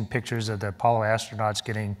all seen pictures of the Apollo astronauts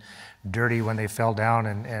getting dirty when they fell down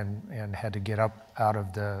and had to get up out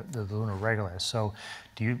of the lunar regolith. So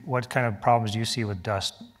what kind of problems do you see with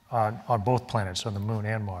dust on both planets, on the moon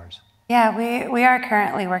and Mars? Yeah, we are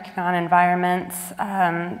currently working on environments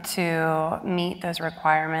to meet those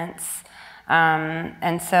requirements.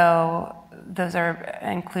 And so those are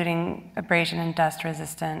including abrasion and dust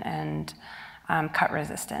resistant and cut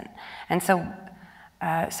resistant. And so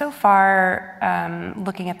so far,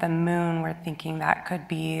 looking at the moon, we're thinking that could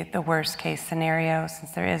be the worst case scenario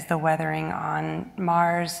since there is the weathering on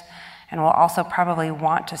Mars. And we'll also probably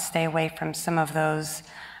want to stay away from some of those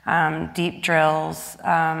deep drills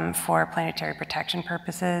for planetary protection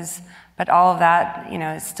purposes. But all of that,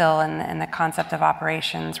 is still in the concept of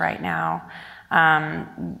operations right now.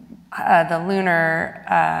 The lunar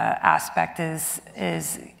aspect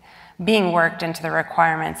is being worked into the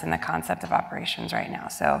requirements and the concept of operations right now.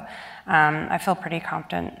 So I feel pretty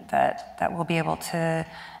confident that we'll be able to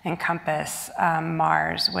encompass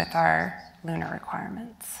Mars with our lunar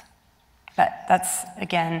requirements. But that's,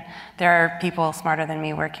 again, there are people smarter than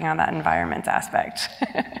me working on that environment aspect.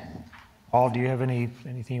 Paul, do you have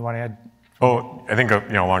anything you want to add? Well, I think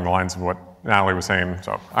along the lines of what Natalie was saying,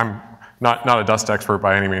 so I'm not a dust expert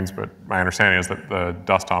by any means, but my understanding is that the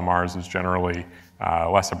dust on Mars is generally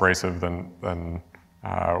less abrasive than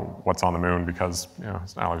what's on the moon because,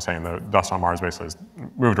 as Natalie was saying, the dust on Mars basically is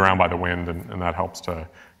moved around by the wind, and that helps to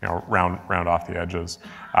round off the edges.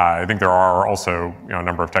 I think there are also a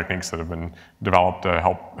number of techniques that have been developed to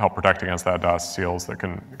help protect against that dust, seals that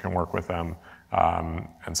can work with them,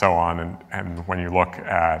 and so on. And when you look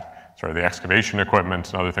at sort of the excavation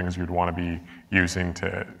equipment and other things you'd want to be using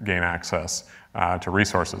to gain access to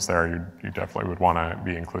resources there, you definitely would want to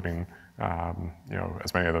be including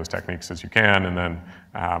as many of those techniques as you can, and then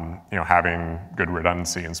having good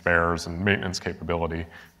redundancy and spares and maintenance capability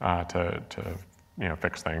to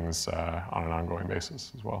fix things on an ongoing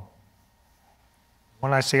basis as well.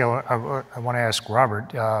 One last thing I want to ask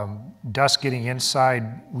Robert, dust getting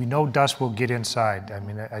inside, we know dust will get inside. I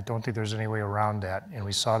mean, I don't think there's any way around that, and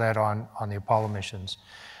we saw that on the Apollo missions.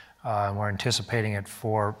 And we're anticipating it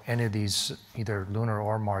for any of these either lunar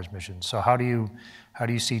or Mars missions. So how do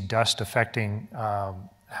you see dust affecting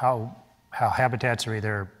how habitats are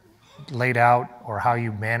either laid out or how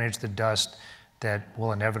you manage the dust that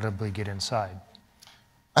will inevitably get inside?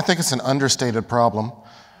 I think it's an understated problem.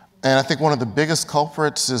 And I think one of the biggest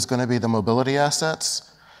culprits is going to be the mobility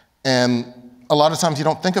assets. And a lot of times you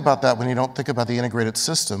don't think about that when you don't think about the integrated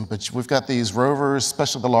system, but we've got these rovers,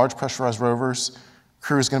 especially the large pressurized rovers,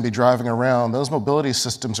 crews going to be driving around. Those mobility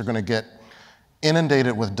systems are going to get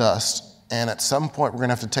inundated with dust. And at some point, we're going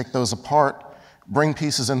to have to take those apart, bring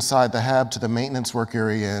pieces inside the hab to the maintenance work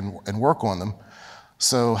area and work on them.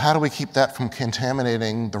 So how do we keep that from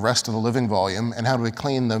contaminating the rest of the living volume, and how do we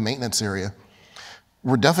clean the maintenance area?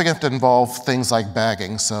 We're definitely going to have to involve things like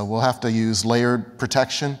bagging. So we'll have to use layered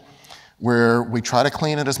protection, where we try to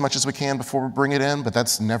clean it as much as we can before we bring it in, but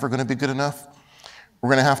that's never going to be good enough. We're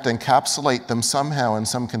going to have to encapsulate them somehow in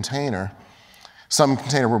some container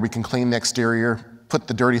where we can clean the exterior, put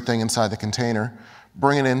the dirty thing inside the container,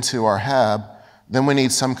 bring it into our hab. Then we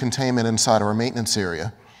need some containment inside our maintenance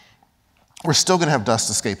area. We're still going to have dust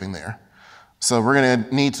escaping there. So we're going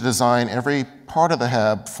to need to design every part of the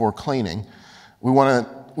hab for cleaning.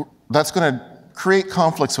 That's going to create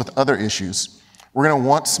conflicts with other issues. We're going to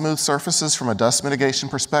want smooth surfaces from a dust mitigation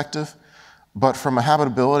perspective, but from a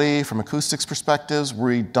habitability, from acoustics perspectives,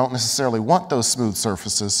 we don't necessarily want those smooth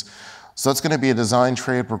surfaces. So it's going to be a design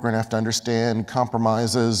trade. We're going to have to understand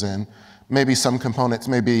compromises, and maybe some components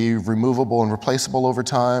may be removable and replaceable over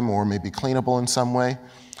time, or maybe cleanable in some way.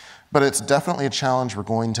 But it's definitely a challenge we're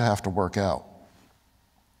going to have to work out.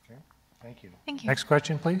 Okay, thank you. Thank you. Next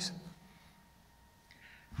question, please.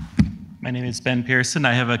 My name is Ben Pearson.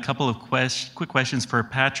 I have a couple of quick questions for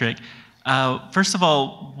Patrick. First of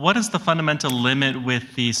all, what is the fundamental limit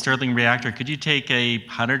with the Stirling reactor? Could you take a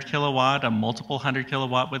 100 kilowatt, a multiple 100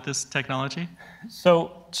 kilowatt with this technology?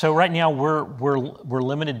 So right now we're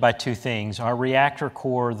limited by two things. Our reactor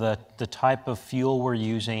core, the type of fuel we're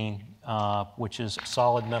using, which is a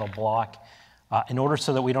solid metal block. In order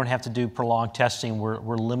so that we don't have to do prolonged testing, we're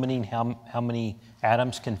limiting how many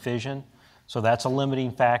atoms can fission. So that's a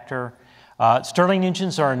limiting factor. Stirling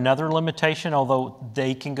engines are another limitation, although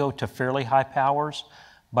they can go to fairly high powers.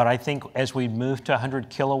 But I think as we move to 100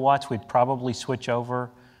 kilowatts, we'd probably switch over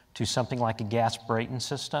to something like a gas Brayton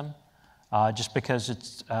system, just because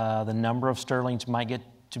it's, the number of Stirlings might get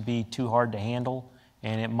to be too hard to handle,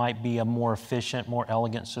 and it might be a more efficient, more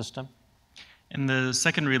elegant system. And the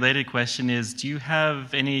second related question is, do you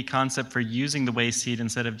have any concept for using the waste heat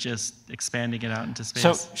instead of just expanding it out into space?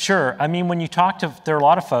 So, sure. I mean, when you talk to, there are a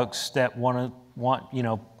lot of folks that want, you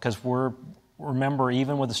know, because remember,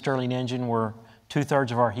 even with the Stirling engine, we're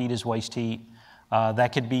 2/3 of our heat is waste heat.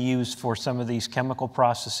 That could be used for some of these chemical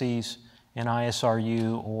processes in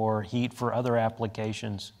ISRU or heat for other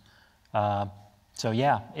applications. So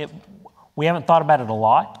yeah, we haven't thought about it a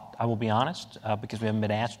lot, I will be honest, because we haven't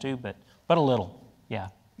been asked to, but a little, yeah.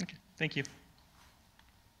 Okay, thank you.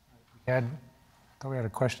 I thought we had a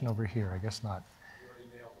question over here. I guess not.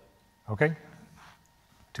 Okay.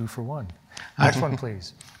 2 for 1. Next one,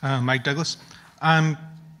 please. Mike Douglas. I'm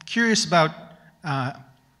curious about,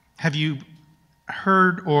 have you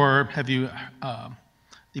heard or have you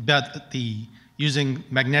about the using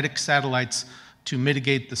magnetic satellites to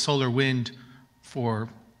mitigate the solar wind for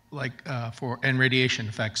and radiation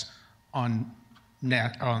effects on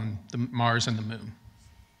the Mars and the Moon?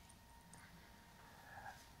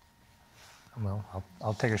 Well,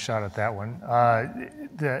 I'll take a shot at that one.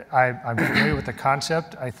 I'm familiar with the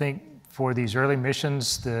concept. I think for these early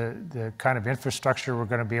missions, the kind of infrastructure we're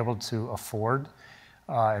going to be able to afford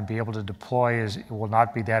and be able to deploy will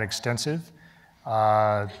not be that extensive.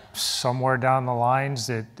 Somewhere down the lines,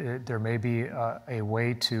 there may be a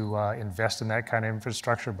way to invest in that kind of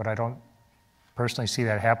infrastructure, but I don't personally see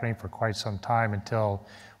that happening for quite some time until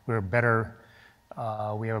we have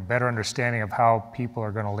a better understanding of how people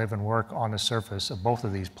are going to live and work on the surface of both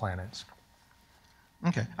of these planets.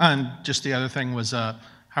 Okay. And just the other thing was, how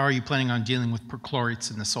are you planning on dealing with perchlorates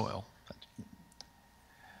in the soil?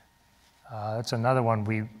 That's another one.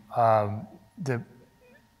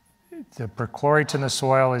 The perchlorates in the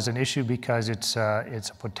soil is an issue because it's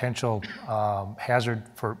a potential hazard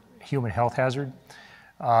for human health hazard.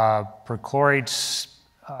 Perchlorates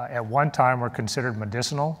at one time were considered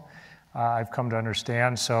medicinal. I've come to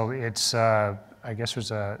understand. So it's I guess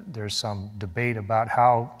there's some debate about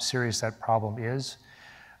how serious that problem is.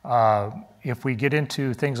 If we get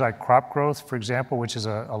into things like crop growth, for example, which is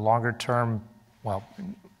a longer term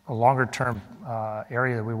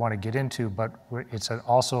area that we want to get into, but it's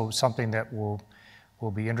also something that we'll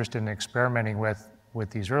be interested in experimenting with with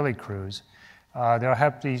these early crews, there'll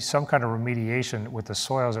have to be some kind of remediation with the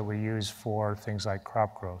soils that we use for things like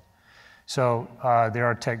crop growth. So there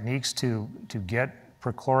are techniques to get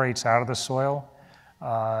perchlorates out of the soil,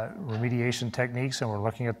 remediation techniques, and we're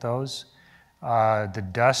looking at those. The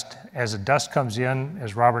dust, as the dust comes in,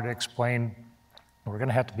 as Robert explained, we're going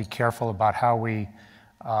to have to be careful about how we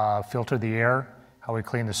filter the air, how we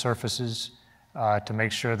clean the surfaces, to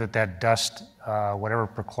make sure that that dust, whatever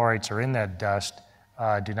perchlorates are in that dust,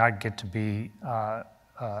 do not get to be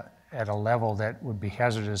at a level that would be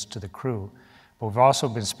hazardous to the crew. But we've also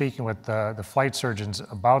been speaking with the flight surgeons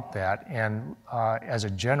about that, and as a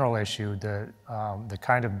general issue,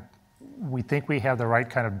 we think we have the right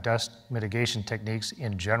kind of dust mitigation techniques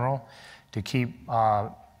in general to keep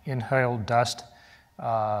inhaled dust,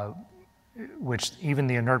 which even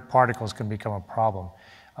the inert particles can become a problem.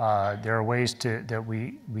 There are ways that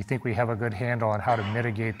we think we have a good handle on how to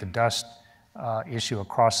mitigate the dust issue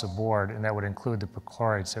across the board, and that would include the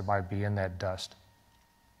perchlorates that might be in that dust.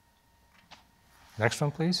 Next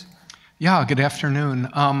one, please. Yeah, good afternoon.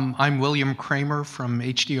 I'm William Kramer from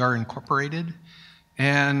HDR Incorporated.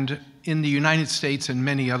 And in the United States and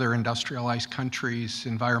many other industrialized countries,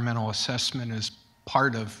 environmental assessment is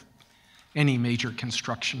part of any major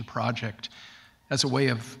construction project as a way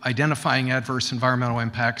of identifying adverse environmental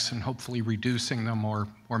impacts and hopefully reducing them or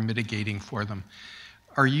mitigating for them.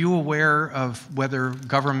 Are you aware of whether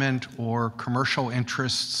government or commercial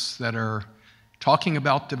interests that are talking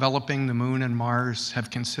about developing the moon and Mars have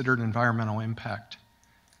considered environmental impact?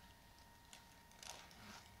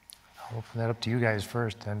 I'll open that up to you guys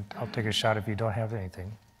first, and I'll take a shot if you don't have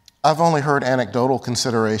anything. I've only heard anecdotal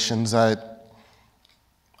considerations. I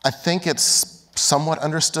think it's somewhat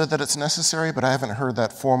understood that it's necessary, but I haven't heard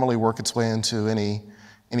that formally work its way into any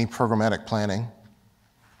programmatic planning.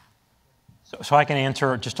 So I can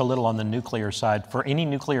answer just a little on the nuclear side. For any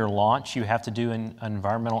nuclear launch, you have to do an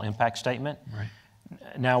environmental impact statement. Right.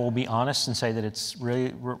 Now, we'll be honest and say that it's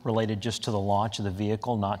really related just to the launch of the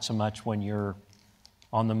vehicle, not so much when you're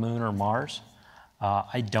on the moon or Mars.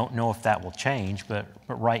 I don't know if that will change, but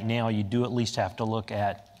right now you do at least have to look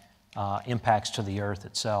at impacts to the Earth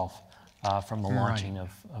itself from the launching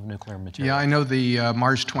of nuclear material. Yeah, I know the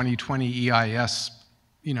Mars 2020 EIS,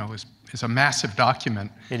 is a massive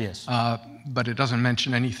document. It is. But it doesn't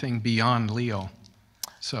mention anything beyond LEO.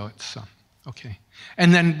 So it's, okay.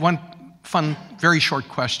 And then one fun, very short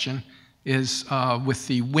question is with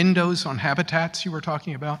the windows on habitats you were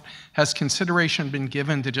talking about, has consideration been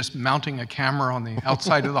given to just mounting a camera on the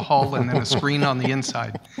outside of the hull and then a screen on the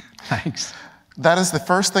inside? Thanks. That is the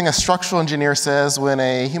first thing a structural engineer says when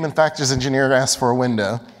a human factors engineer asks for a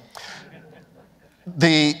window.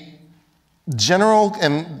 The general,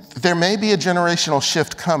 and there may be a generational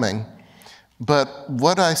shift coming, but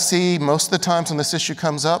what I see most of the times when this issue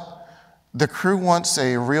comes up, the crew wants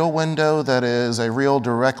a real window that is a real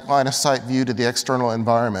direct line of sight view to the external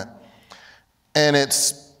environment. And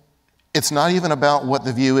it's not even about what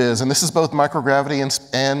the view is, and this is both microgravity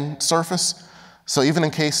and surface. So even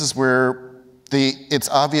in cases where it's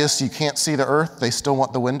obvious you can't see the Earth, they still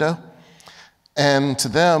want the window. And to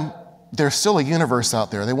them, there's still a universe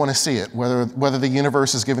out there. They want to see it, whether the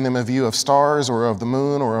universe is giving them a view of stars or of the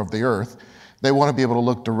moon or of the Earth. They want to be able to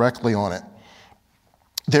look directly on it.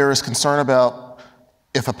 There is concern about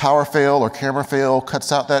if a power fail or camera fail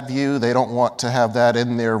cuts out that view, they don't want to have that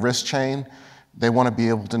in their risk chain. They want to be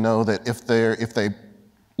able to know that if they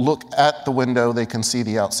look at the window, they can see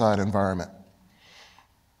the outside environment.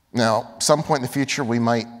 Now, some point in the future, we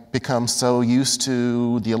might become so used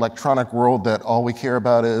to the electronic world that all we care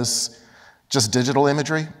about is just digital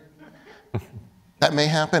imagery. That may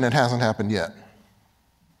happen. It hasn't happened yet.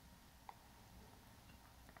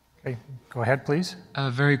 Okay, go ahead, please.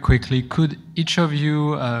 Very quickly, could each of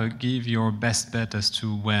you give your best bet as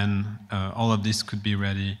to when all of this could be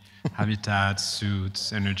ready? Habitats,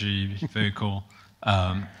 suits, energy, vehicle,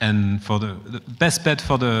 and for the best bet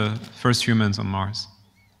for the first humans on Mars?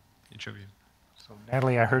 Each of you. So,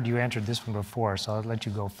 Natalie, I heard you answered this one before, so I'll let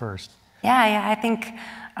you go first. Yeah, I think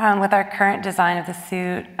with our current design of the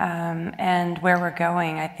suit and where we're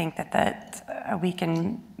going, I think that we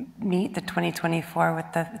can meet the 2024 with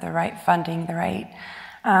the right funding, the right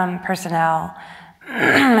personnel.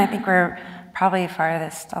 I think we're probably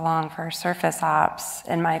farthest along for surface ops,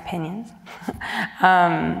 in my opinion,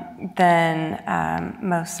 than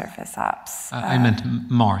most surface ops. I meant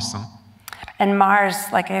Mars. Huh? And Mars,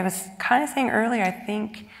 like I was kind of saying earlier, I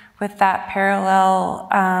think with that parallel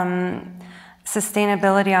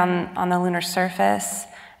sustainability on the lunar surface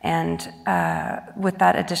and with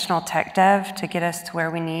that additional tech dev to get us to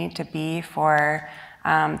where we need to be for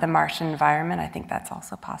the Martian environment, I think that's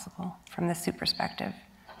also possible from the suit perspective,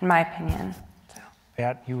 in my opinion. So.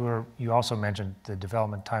 Pat, you also mentioned the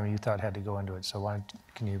development time you thought had to go into it. So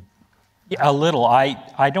can you? Yeah, a little.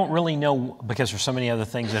 I don't really know because there's so many other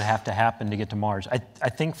things that have to happen to get to Mars. I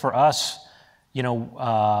think for us, you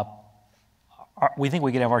know, we think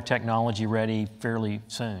we could have our technology ready fairly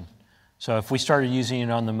soon. So if we started using it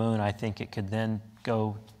on the moon, I think it could then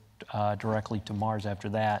go directly to Mars after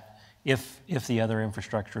that, if the other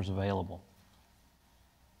infrastructure is available.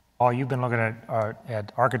 Paul, you've been looking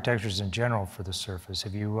at architectures in general for the surface.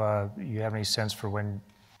 Have you have any sense for when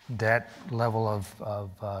that level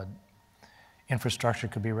of infrastructure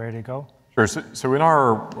could be ready to go? Sure. So in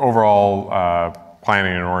our overall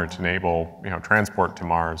planning in order to enable transport to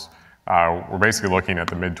Mars, we're basically looking at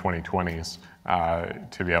the mid-2020s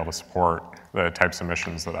to be able to support the types of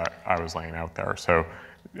missions that I was laying out there. So,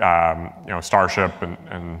 Starship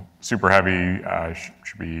and Super Heavy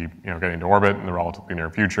should be getting to orbit in the relatively near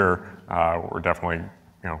future. We're definitely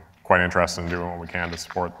quite interested in doing what we can to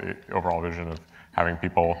support the overall vision of having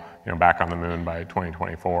people back on the moon by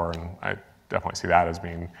 2024, and I definitely see that as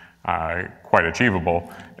being quite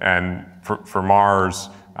achievable. And for Mars,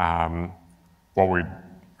 what we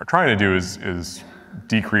are trying to do is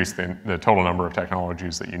decrease the total number of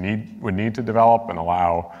technologies that you would need to develop and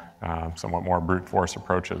allow somewhat more brute force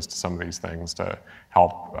approaches to some of these things to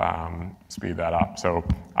help speed that up. So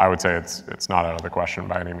I would say it's not out of the question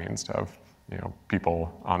by any means to have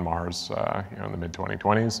people on Mars in the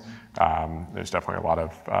mid-2020s. There's definitely a lot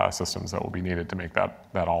of systems that will be needed to make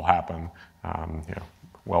that all happen.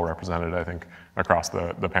 Well represented, I think, across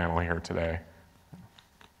the panel here today.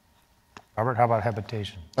 Robert, how about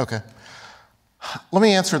habitation? Okay. Let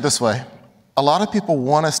me answer it this way. A lot of people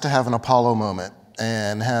want us to have an Apollo moment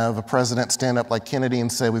and have a president stand up like Kennedy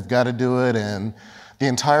and say, we've got to do it, and the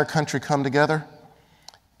entire country come together.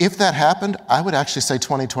 If that happened, I would actually say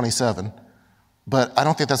 2027, but I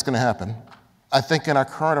don't think that's going to happen. I think in our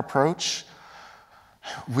current approach,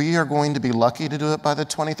 we are going to be lucky to do it by the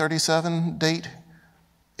 2037 date.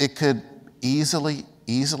 It could easily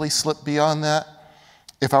slip beyond that.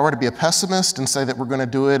 If I were to be a pessimist and say that we're going to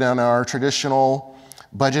do it on our traditional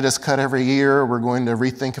budget is cut every year, we're going to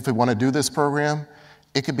rethink if we want to do this program,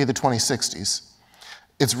 it could be the 2060s.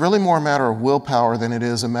 It's really more a matter of willpower than it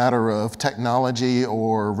is a matter of technology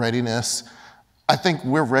or readiness. I think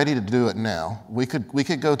we're ready to do it now. We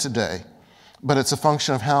could go today, but it's a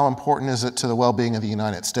function of how important is it to the well-being of the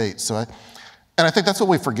United States. And I think that's what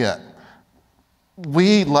we forget.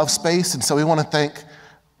 We love space, and so we want to think,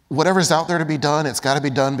 whatever's out there to be done, it's got to be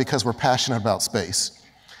done because we're passionate about space.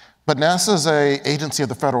 But NASA is an agency of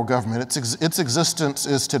the federal government. Its existence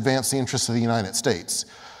is to advance the interests of the United States.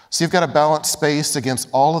 So you've got to balance space against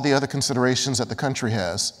all of the other considerations that the country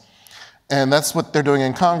has. And that's what they're doing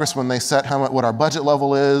in Congress when they set what our budget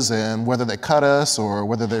level is and whether they cut us or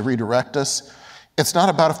whether they redirect us. It's not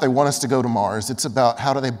about if they want us to go to Mars. It's about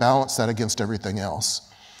how do they balance that against everything else.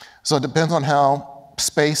 So it depends on how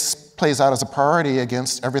space plays out as a priority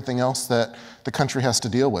against everything else that the country has to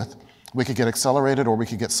deal with. We could get accelerated or we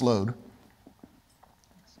could get slowed.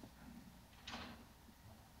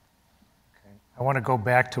 I want to go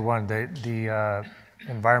back to one of the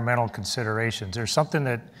environmental considerations. There's something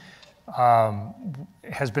that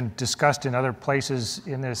has been discussed in other places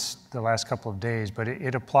in the last couple of days, but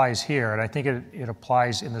it applies here, and I think it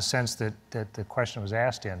applies in the sense that the question was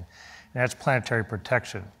asked in, and that's planetary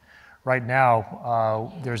protection. Right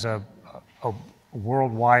now, there's a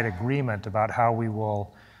worldwide agreement about how we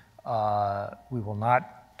will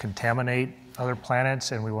not contaminate other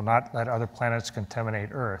planets, and we will not let other planets contaminate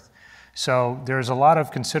Earth. So there's a lot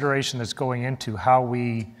of consideration that's going into how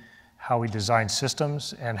we design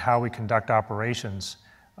systems and how we conduct operations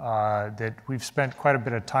that we've spent quite a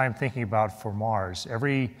bit of time thinking about for Mars.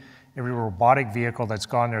 Every robotic vehicle that's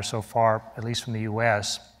gone there so far, at least from the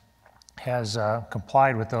US, has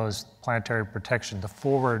complied with those planetary protection, the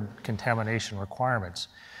forward contamination requirements.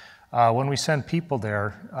 When we send people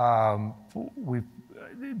there,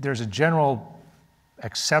 there's a general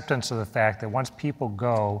acceptance of the fact that once people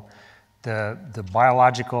go, the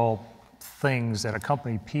biological things that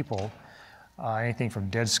accompany people, anything from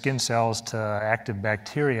dead skin cells to active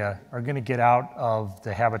bacteria, are going to get out of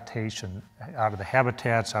the habitation, out of the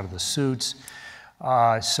habitats, out of the suits.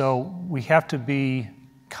 So we have to be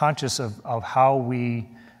conscious of how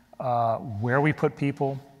where we put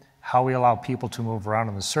people, how we allow people to move around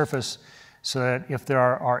on the surface, so that if there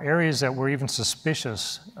are areas that we're even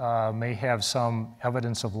suspicious may have some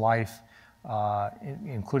evidence of life,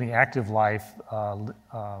 including active life,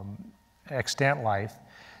 extant life,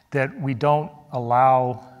 that we don't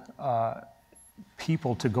allow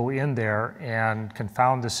people to go in there and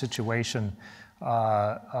confound the situation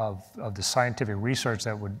of the scientific research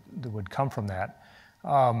that would come from that.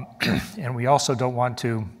 And we also don't want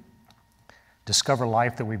to discover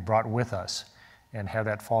life that we brought with us and have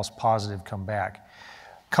that false positive come back.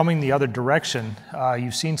 Coming the other direction,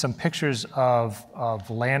 you've seen some pictures of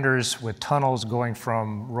landers with tunnels going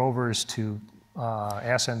from rovers to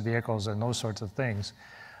ascent vehicles and those sorts of things.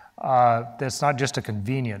 That's not just a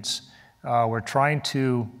convenience. We're trying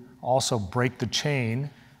to also break the chain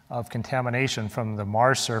of contamination from the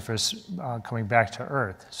Mars surface coming back to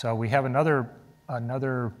Earth. So we have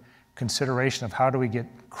another consideration of how do we get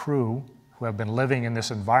crew who have been living in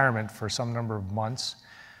this environment for some number of months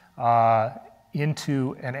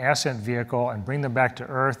into an ascent vehicle and bring them back to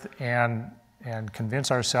Earth and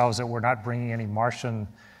convince ourselves that we're not bringing any Martian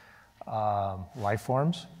life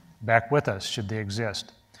forms back with us, should they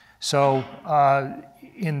exist. So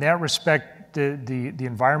in that respect, the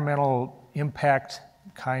environmental impact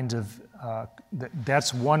kinds of,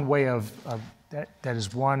 that's one way that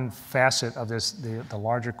is one facet of this, the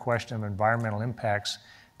larger question of environmental impacts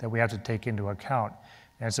that we have to take into account.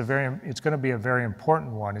 And it's going to be a very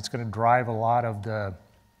important one. It's going to drive a lot of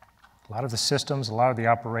the systems, a lot of the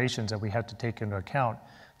operations that we have to take into account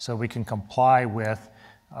so we can comply with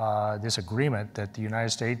this agreement that the United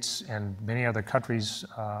States and many other countries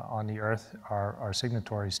on the Earth are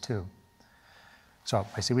signatories to. So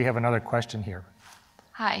I see we have another question here.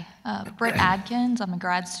 Hi, Britt Adkins. I'm a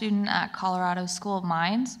grad student at Colorado School of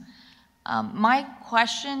Mines. My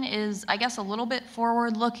question is, I guess, a little bit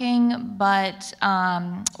forward-looking, but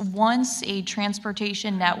once a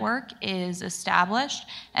transportation network is established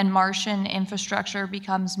and Martian infrastructure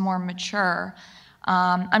becomes more mature,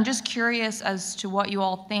 I'm just curious as to what you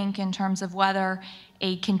all think in terms of whether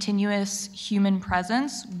a continuous human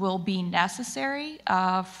presence will be necessary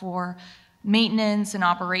for maintenance and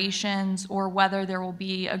operations, or whether there will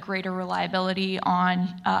be a greater reliability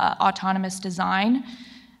on autonomous design.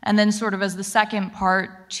 And then sort of as the second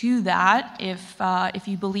part to that, if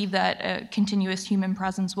you believe that a continuous human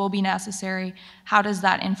presence will be necessary, how does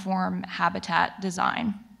that inform habitat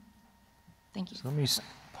design? Thank you. So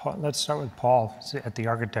let's start with Paul at the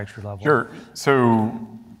architecture level. Sure. So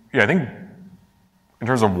yeah, I think in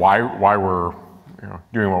terms of why we're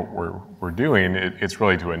doing what we're doing, it's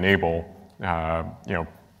really to enable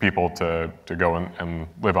people to go and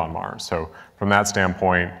live on Mars. So from that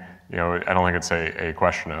standpoint, I don't think it's a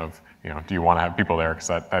question of, do you want to have people there? Because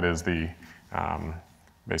that is the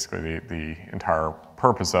basically the entire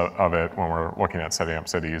purpose of it when we're looking at setting up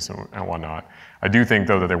cities and whatnot. I do think,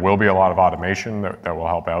 though, that there will be a lot of automation that will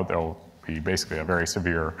help out. There will be basically a very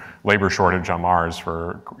severe labor shortage on Mars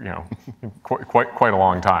for quite a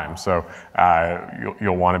long time. So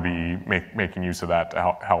you'll want to be making use of that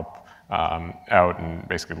to help out and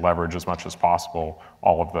basically leverage as much as possible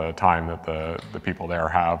all of the time that the people there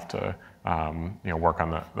have to work on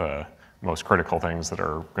the most critical things that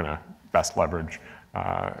are going to best leverage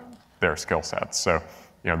their skill sets. So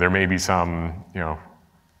there may be some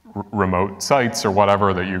remote sites or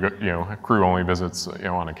whatever that crew only visits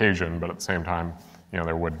on occasion, but at the same time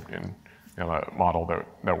there would in the model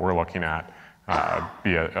that we're looking at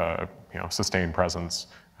be a sustained presence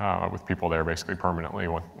with people there basically permanently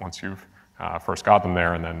once you've first got them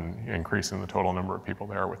there, and then increasing the total number of people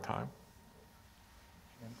there with time.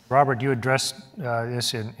 Robert, you addressed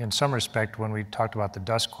this in some respect when we talked about the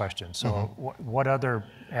dust question. So what other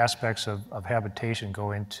aspects of habitation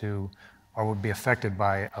go into or would be affected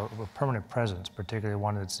by a permanent presence, particularly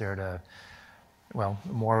one that's there to,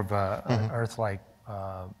 more of an Earth-like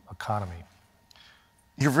economy?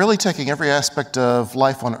 You're really taking every aspect of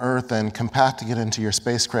life on Earth and compacting it into your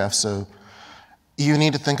spacecraft. So you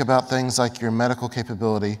need to think about things like your medical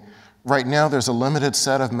capability. Right now, there's a limited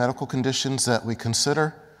set of medical conditions that we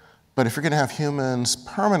consider, but if you're going to have humans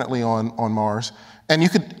permanently on Mars, and you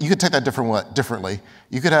could take that differently.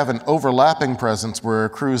 You could have an overlapping presence where a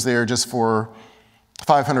crew's there just for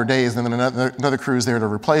 500 days and then another crew's there to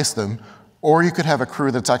replace them, or you could have a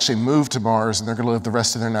crew that's actually moved to Mars and they're going to live the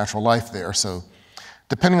rest of their natural life there. So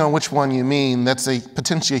depending on which one you mean, that's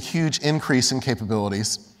potentially a huge increase in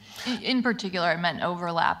capabilities. In particular, I meant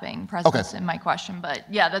overlapping presence in my question, but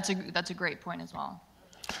yeah, that's a great point as well.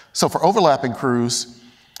 So for overlapping crews,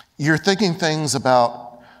 you're thinking things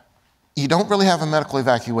about, you don't really have a medical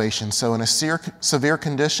evacuation. So in a severe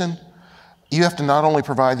condition, you have to not only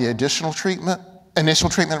provide the initial treatment,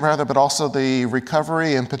 but also the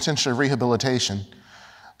recovery and potentially rehabilitation.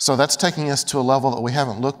 So that's taking us to a level that we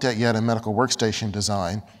haven't looked at yet in medical workstation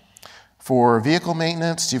design. For vehicle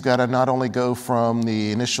maintenance, you've got to not only go from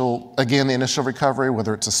the initial recovery,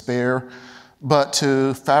 whether it's a spare, but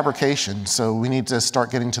to fabrication. So we need to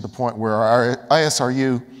start getting to the point where our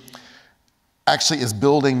ISRU actually is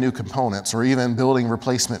building new components or even building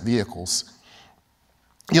replacement vehicles.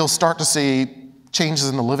 You'll start to see changes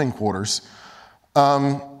in the living quarters.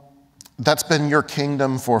 That's been your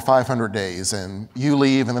kingdom for 500 days, and you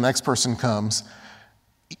leave and the next person comes.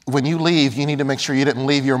 When you leave, you need to make sure you didn't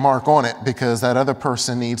leave your mark on it, because that other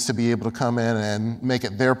person needs to be able to come in and make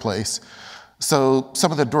it their place. So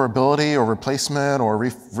some of the durability or replacement or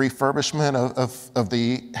refurbishment of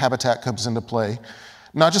the habitat comes into play,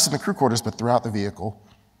 not just in the crew quarters, but throughout the vehicle.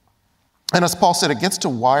 And as Paul said, it gets to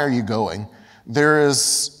why are you going? There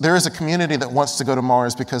is a community that wants to go to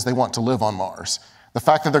Mars because they want to live on Mars. The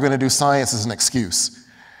fact that they're going to do science is an excuse.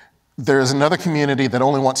 There's another community that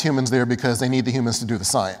only wants humans there because they need the humans to do the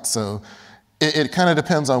science. So it kind of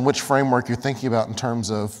depends on which framework you're thinking about in terms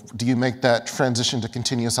of, do you make that transition to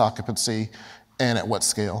continuous occupancy and at what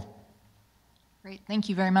scale? Great, thank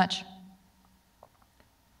you very much.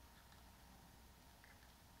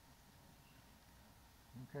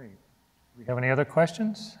 Okay, do we have any other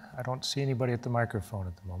questions? I don't see anybody at the microphone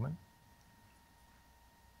at the moment.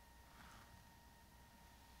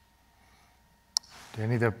 Do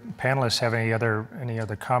any of the panelists have any other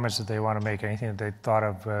comments that they want to make? Anything that they thought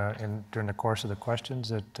of during the course of the questions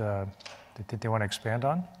that they think they want to expand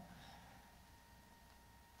on?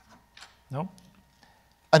 No?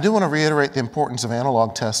 I do want to reiterate the importance of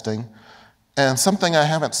analog testing. And something I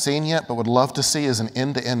haven't seen yet but would love to see is an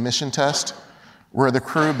end-to-end mission test where the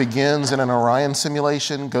crew begins in an Orion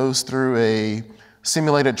simulation, goes through a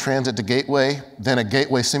simulated transit to Gateway, then a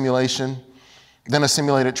Gateway simulation, then a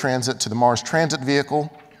simulated transit to the Mars transit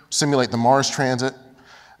vehicle, simulate the Mars transit,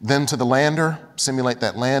 then to the lander, simulate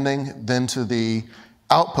that landing, then to the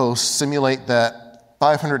outpost, simulate that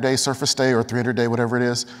 500-day surface stay or 300-day, whatever it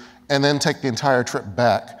is, and then take the entire trip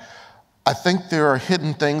back. I think there are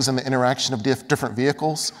hidden things in the interaction of different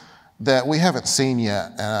vehicles that we haven't seen yet,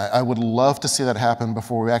 and I would love to see that happen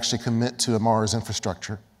before we actually commit to a Mars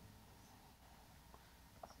infrastructure.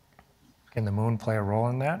 Can the moon play a role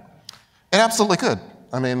in that? It absolutely could.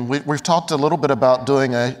 I mean, we've talked a little bit about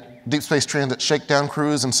doing a deep space transit shakedown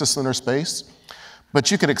cruise in cislunar space, but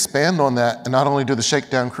you could expand on that and not only do the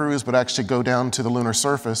shakedown cruise, but actually go down to the lunar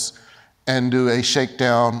surface and do a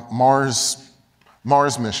shakedown Mars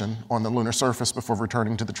mission on the lunar surface before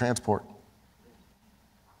returning to the transport.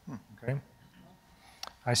 Okay.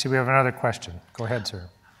 I see we have another question. Go ahead, sir.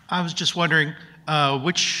 I was just wondering,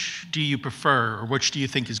 which do you prefer, or which do you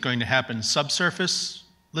think is going to happen? Subsurface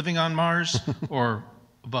living on Mars, or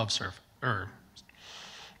above surface, or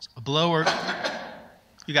below, or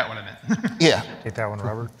you got what I meant? Yeah. Get that one,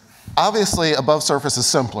 Robert. Obviously, above surface is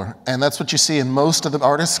simpler, and that's what you see in most of the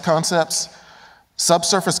artist's concepts.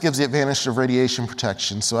 Subsurface gives the advantage of radiation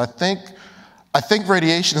protection. So I think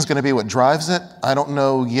radiation is going to be what drives it. I don't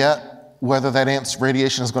know yet whether that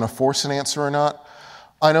radiation is going to force an answer or not.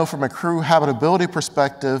 I know from a crew habitability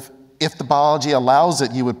perspective, if the biology allows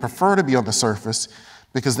it, you would prefer to be on the surface,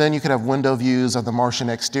 because then you could have window views of the Martian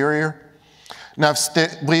exterior. Now,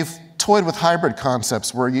 we've toyed with hybrid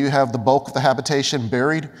concepts where you have the bulk of the habitation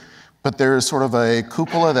buried, but there's sort of a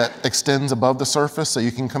cupola that extends above the surface so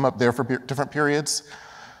you can come up there for different periods.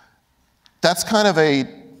 That's kind of a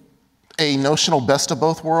notional best of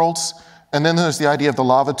both worlds. And then there's the idea of the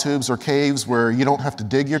lava tubes or caves where you don't have to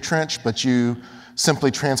dig your trench, but you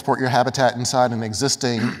simply transport your habitat inside an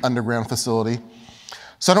existing underground facility.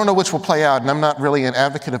 So I don't know which will play out, and I'm not really an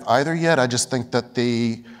advocate of either yet. I just think that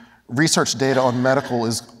the research data on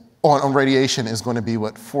on radiation is going to be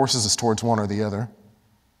what forces us towards one or the other.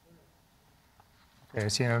 Okay, I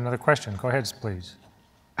see another question. Go ahead, please.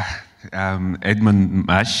 Edmund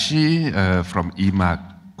Mashi from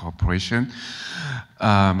EMA Corporation.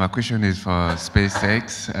 My question is for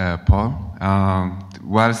SpaceX, Paul.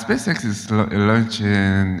 While SpaceX is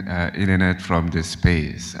launching internet from the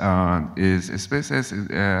space, is SpaceX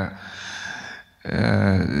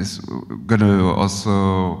is going to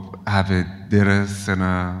also have a data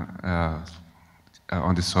center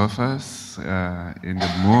on the surface, in the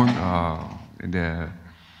moon, or in the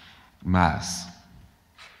Mars?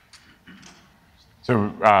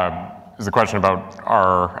 So is the question about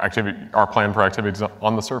our plan for activities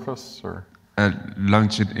on the surface, or?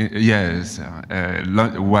 Launch it, yes.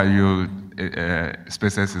 While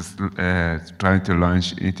SpaceX is trying to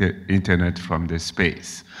launch internet from the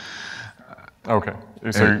space. Okay.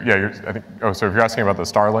 So I think. Oh, so if you're asking about the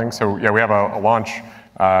Starlink, so yeah, we have a launch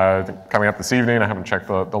coming up this evening. I haven't checked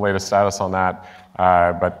the latest status on that,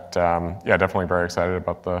 but yeah, definitely very excited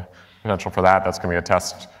about the potential for that. That's going to be a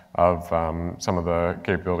test of some of the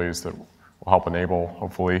capabilities that will help enable,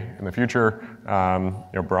 hopefully, in the future,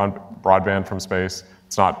 broadband from space.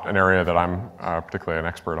 It's not an area that I'm particularly an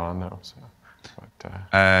expert on, though. So,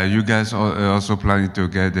 but, you guys are also planning to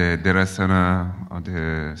get the data center on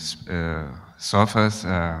the surface,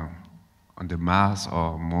 on the Mars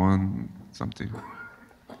or Moon, something?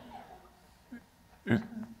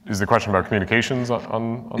 Is the question about communications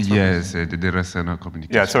on surface? Yes, the data center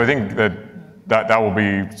communication. Yeah, so I think that will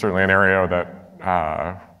be certainly an area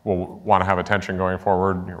that we'll want to have attention going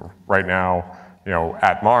forward. Right now,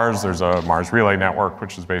 at Mars, there's a Mars Relay Network,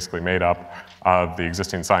 which is basically made up of the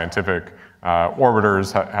existing scientific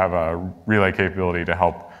orbiters have a relay capability to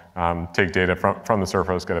help take data from the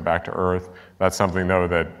surface, get it back to Earth. That's something, though,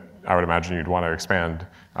 that I would imagine you'd want to expand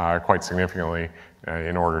quite significantly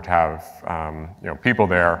in order to have people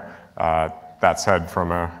there. That said,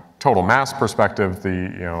 from a total mass perspective,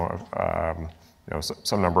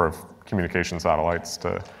 some number of communication satellites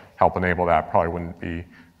to help enable that probably wouldn't be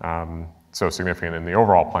so significant in the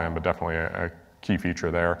overall plan, but definitely a key feature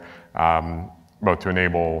there, both to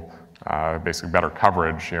enable basically better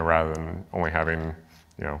coverage, rather than only having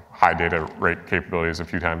high data rate capabilities a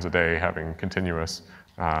few times a day, having continuous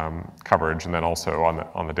coverage, and then also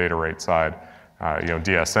on the data rate side,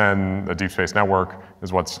 DSN, the Deep Space Network,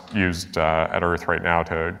 is what's used at Earth right now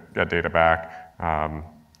to get data back,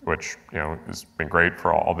 which has been great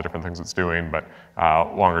for all the different things it's doing. But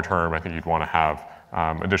longer term, I think you'd want to have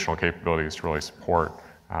additional capabilities to really support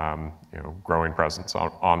growing presence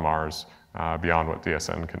on Mars beyond what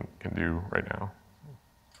DSN can do right now.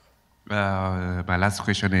 My last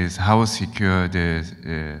question is, how secure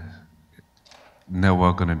the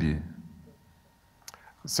network going to be?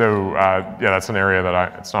 So yeah, that's an area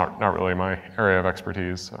that it's not really my area of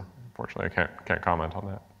expertise. So unfortunately, I can't comment on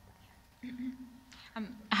that.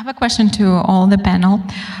 I have a question to all the panel.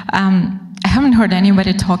 I haven't heard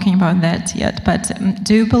anybody talking about that yet, but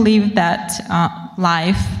do you believe that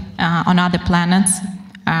life on other planets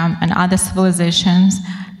and other civilizations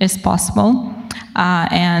is possible?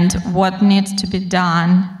 And what needs to be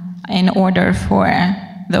done in order for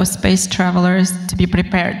those space travelers to be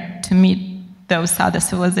prepared to meet those other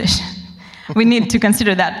civilizations? We need to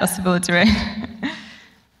consider that possibility, right?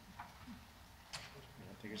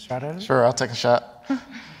 Take a shot at it? Sure, I'll take a shot.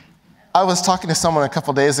 I was talking to someone a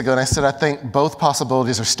couple days ago, and I said, I think both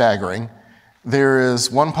possibilities are staggering. There is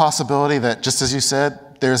one possibility that, just as you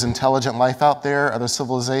said, there's intelligent life out there, other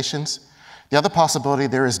civilizations. The other possibility,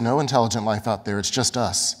 there is no intelligent life out there, it's just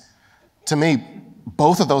us. To me,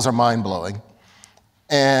 both of those are mind-blowing.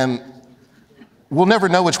 And we'll never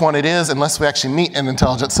know which one it is unless we actually meet an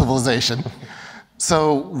intelligent civilization.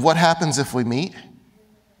 So what happens if we meet?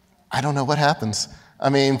 I don't know what happens. I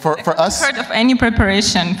mean, for us... I haven't heard of any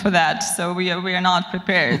preparation for that, so we are not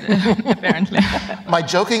prepared, apparently. My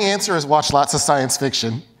joking answer is watch lots of science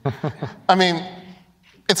fiction. I mean,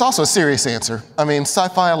 it's also a serious answer. I mean,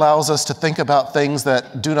 sci-fi allows us to think about things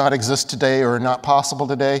that do not exist today or are not possible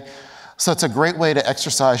today. So it's a great way to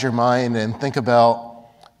exercise your mind and think about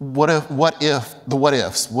what if the what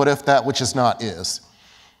ifs, what if that which is not is.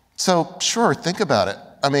 So sure, think about it.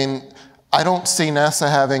 I mean, I don't see NASA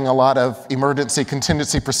having a lot of emergency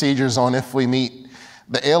contingency procedures on if we meet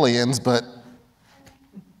the aliens, but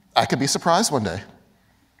I could be surprised one day.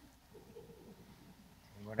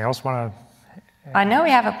 Anybody else want to? I know we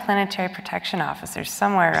have a planetary protection officer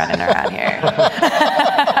somewhere running around here.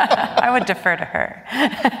 I would defer to her.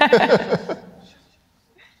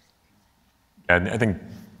 And I think,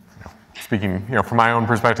 speaking from my own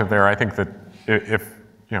perspective there, I think that if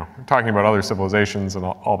talking about other civilizations and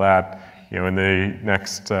all that, in the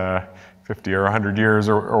next 50 or 100 years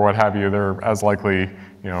or what have you, they're as likely,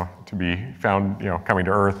 to be found, coming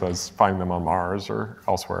to Earth as finding them on Mars or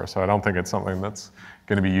elsewhere. So I don't think it's something that's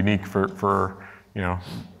going to be unique for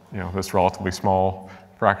this relatively small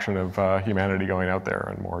fraction of humanity going out there,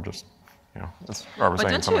 and more just, as Barbara was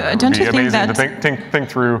saying, something that would be amazing to think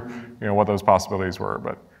through, what those possibilities were.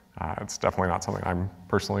 But it's definitely not something I'm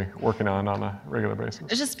personally working on a regular basis.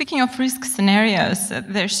 Just speaking of risk scenarios,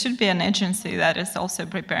 there should be an agency that is also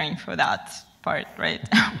preparing for that part, right?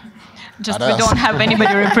 Just we don't have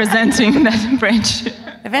anybody representing that branch.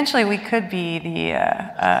 Eventually, we could be the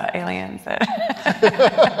aliens.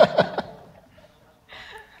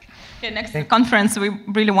 Okay, next conference, we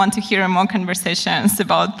really want to hear more conversations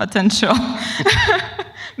about potential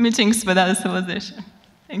meetings with other civilizations.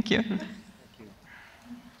 Thank you.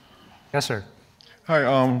 Yes, sir. Hi,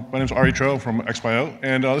 my name is Ari Cho from XBio,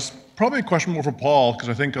 and this is probably a question more for Paul, because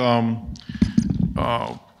I think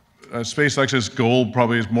SpaceX's goal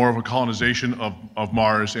probably is more of a colonization of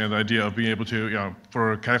Mars, and the idea of being able to,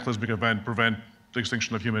 for a cataclysmic event, prevent the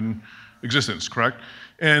extinction of human existence, correct?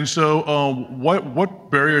 And so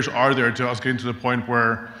what barriers are there to us getting to the point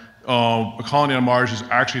where a colony on Mars is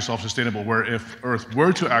actually self-sustainable, where if Earth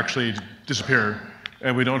were to actually disappear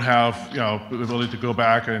and we don't have the ability to go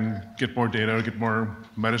back and get more data or get more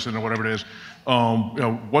medicine or whatever it is,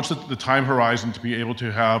 what's the time horizon to be able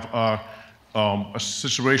to have a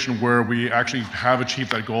situation where we actually have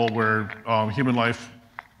achieved that goal where human life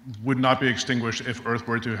would not be extinguished if Earth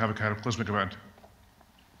were to have a cataclysmic event?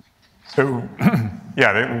 So,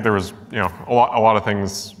 yeah, there was a lot of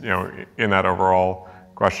things in that overall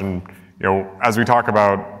question. As we talk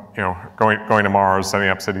about going to Mars, setting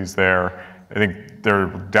up cities there, I think there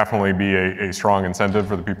would definitely be a strong incentive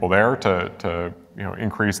for the people there to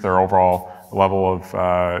increase their overall level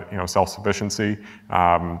of self-sufficiency.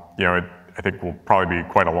 I think will probably be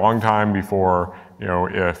quite a long time before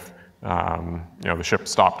if the ship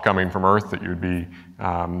stopped coming from Earth, that you'd be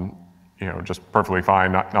just perfectly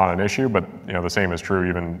fine, not an issue. But the same is true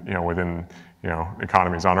even within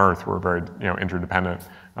economies on Earth. We're very interdependent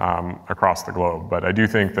across the globe. But I do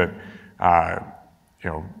think that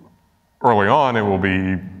early on it will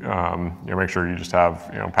be make sure you just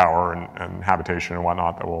have power and habitation and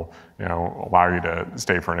whatnot that will allow you to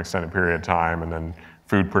stay for an extended period of time, and then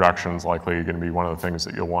food production is likely going to be one of the things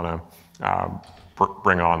that you'll want to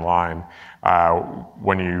bring online.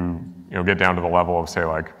 When you get down to the level of, say,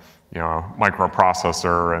 like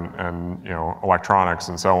microprocessor and electronics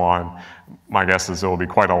and so on, my guess is it will be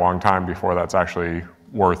quite a long time before that's actually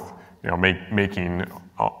worth making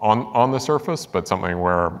on the surface, but something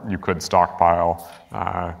where you could stockpile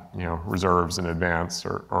reserves in advance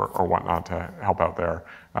or whatnot to help out there.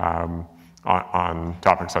 On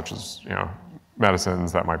topics such as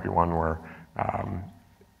medicines, that might be one where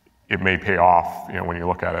it may pay off when you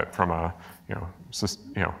look at it from a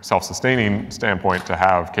self-sustaining standpoint, to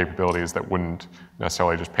have capabilities that wouldn't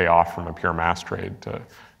necessarily just pay off from a pure mass trade, to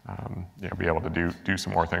be able to do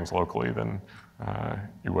some more things locally than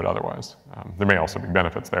you would otherwise. There may also be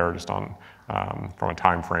benefits there just on from a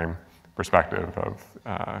time frame perspective of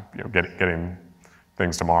getting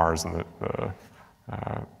things to Mars and the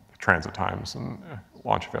transit times and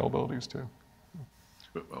launch availabilities too.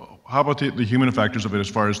 How about the human factors of it, as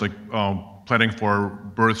far as like planning for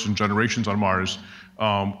births and generations on Mars?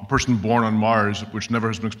 A person born on Mars, which never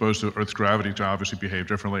has been exposed to Earth's gravity, to obviously behave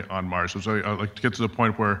differently on Mars. So I'd like to get to the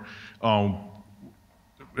point where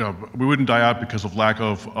we wouldn't die out because of lack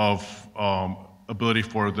of ability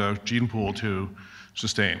for the gene pool to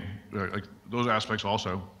sustain. Like those aspects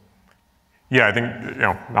also. Yeah, I think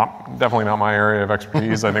definitely not my area of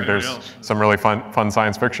expertise. I think there's some really fun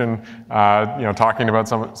science fiction, talking about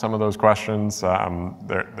some of those questions.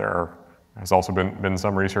 There has also been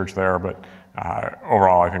some research there, but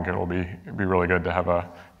overall, I think it will be really good to have a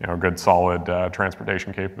good solid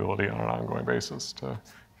transportation capability on an ongoing basis to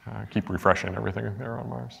keep refreshing everything there on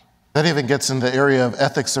Mars. That even gets in the area of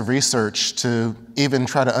ethics of research, to even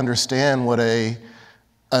try to understand what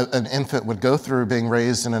an infant would go through being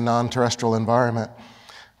raised in a non-terrestrial environment.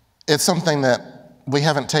 It's something that we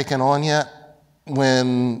haven't taken on yet.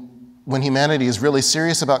 When humanity is really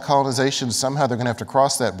serious about colonization, somehow they're going to have to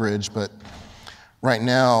cross that bridge. But right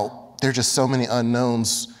now, there are just so many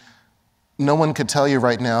unknowns. No one could tell you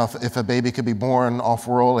right now if a baby could be born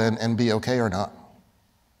off-world and be okay or not.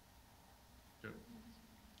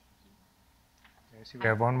 We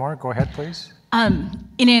have one more. Go ahead, please. In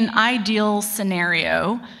an ideal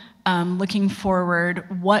scenario, looking forward,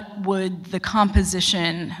 what would the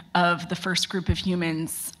composition of the first group of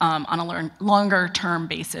humans on a longer-term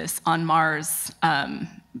basis on Mars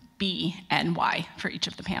be, and why, for each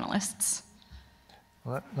of the panelists?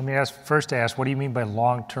 Well, let me first ask, what do you mean by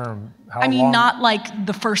long-term? I mean, not like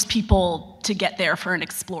the first people to get there for an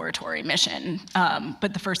exploratory mission,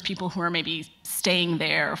 but the first people who are maybe staying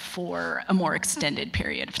there for a more extended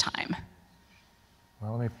period of time.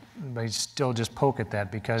 Well, let me still just poke at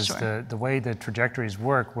that, because Sure. the way the trajectories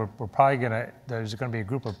work, we're probably there's going to be a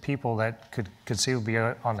group of people that could conceivably be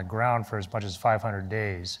on the ground for as much as 500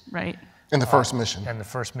 days. Right. In the first mission. In the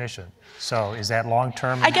first mission. So is that long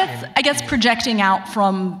term? I guess projecting out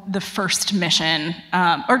from the first mission,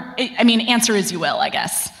 answer as you will, I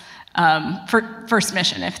guess. For first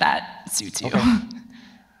mission, if that suits you. Okay.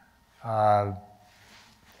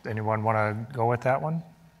 Anyone want to go with that one?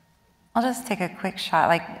 I'll just take a quick shot,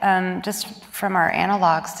 just from our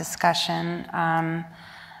analogs discussion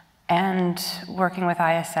and working with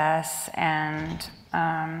ISS and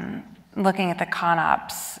looking at the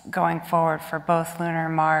CONOPS going forward for both lunar,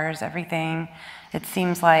 Mars, everything. It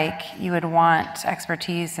seems like you would want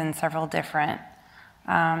expertise in several different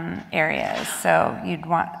areas. So you'd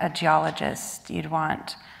want a geologist, you'd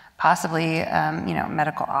want possibly,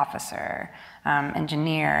 medical officer,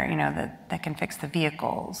 engineer, that can fix the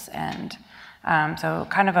vehicles. And so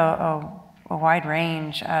kind of a wide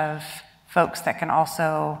range of folks that can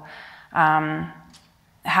also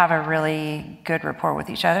have a really good rapport with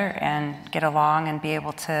each other and get along and be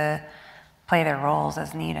able to play their roles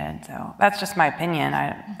as needed. So that's just my opinion.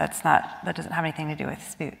 That doesn't have anything to do with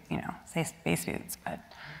spacesuits, but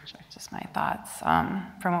just my thoughts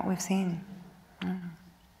from what we've seen.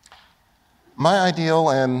 My ideal,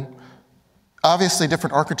 and obviously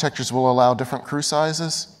different architectures will allow different crew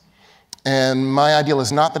sizes, and my ideal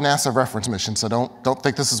is not the NASA reference mission, so don't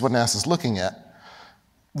think this is what NASA's looking at.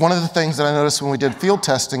 One of the things that I noticed when we did field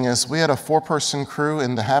testing is we had a 4-person crew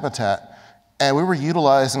in the habitat, and we were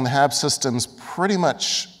utilizing the HAB systems pretty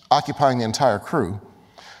much occupying the entire crew.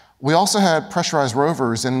 We also had pressurized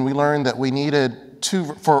rovers, and we learned that we needed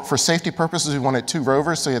for safety purposes, we wanted 2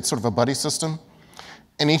 rovers, so you had sort of a buddy system.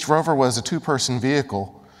 And each rover was a 2-person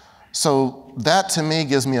vehicle. So that to me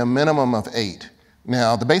gives me a minimum of 8.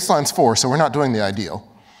 Now, the baseline's 4, so we're not doing the ideal.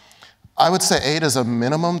 I would say 8 is a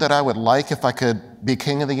minimum that I would like if I could be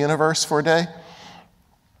king of the universe for a day.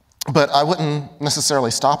 But I wouldn't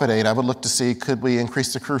necessarily stop at 8. I would look to see, could we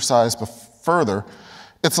increase the crew size further?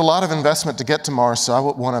 It's a lot of investment to get to Mars, so I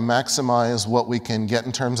would want to maximize what we can get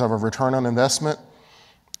in terms of a return on investment.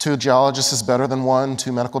 2 geologists is better than 1.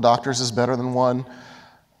 2 medical doctors is better than 1.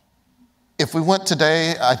 If we went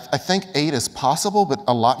today, I think 8 is possible, but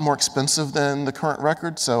a lot more expensive than the current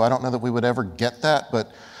record, so I don't know that we would ever get that,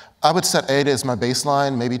 but I would set 8 as my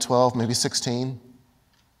baseline, maybe 12, maybe 16.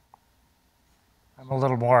 I'm a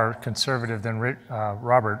little more conservative than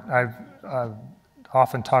Robert. I've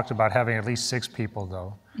often talked about having at least 6 people,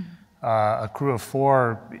 though. A crew of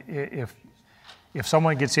 4, if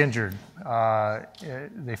someone gets injured,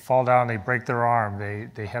 they fall down, they break their arm,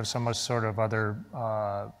 they have some sort of other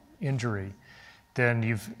injury, then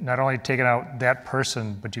you've not only taken out that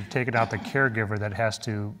person, but you've taken out the caregiver that has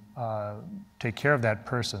to take care of that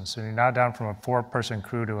person. So you're now down from a 4-person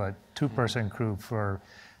crew to a 2-person crew for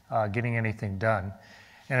getting anything done.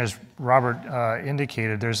 And as Robert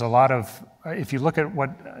indicated, there's a lot of, if you look at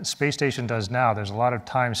what space station does now, there's a lot of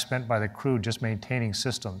time spent by the crew just maintaining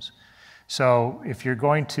systems. So if you're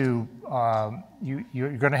going to,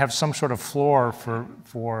 you're going to have some sort of floor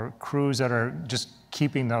for crews that are just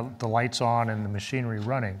keeping the lights on and the machinery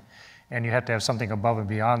running. And you have to have something above and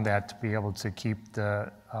beyond that to be able to keep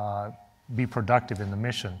be productive in the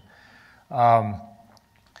mission.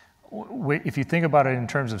 If you think about it in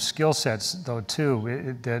terms of skill sets, though, too,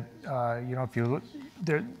 if you look,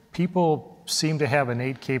 people seem to have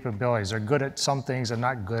innate capabilities. They're good at some things and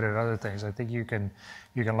not good at other things. I think you can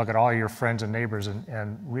look at all your friends and neighbors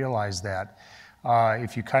and realize that.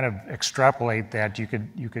 If you kind of extrapolate that, you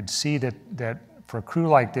could see that for a crew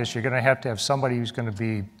like this, you're going to have somebody who's going to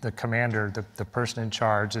be the commander, the person in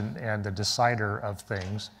charge, and the decider of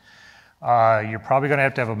things. You're probably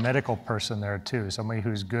going to have a medical person there too, somebody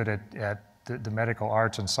who's good at the medical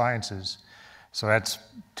arts and sciences. So that's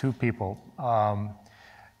 2 people.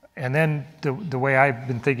 And then the way I've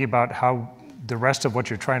been thinking about how the rest of what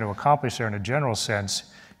you're trying to accomplish there in a general sense,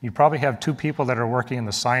 you probably have 2 people that are working in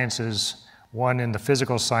the sciences, 1 in the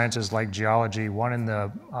physical sciences like geology, 1 in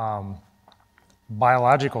the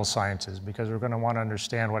biological sciences, because we're going to want to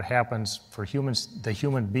understand what happens for the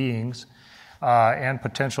human beings, and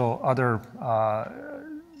potential other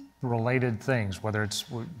related things, whether it's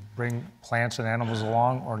bring plants and animals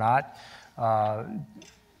along or not. A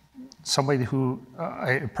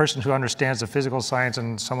person who understands the physical science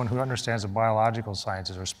and someone who understands the biological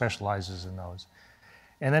sciences or specializes in those.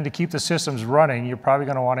 And then to keep the systems running, you're probably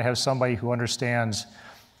going to want to have somebody who understands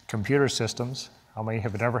computer systems. How many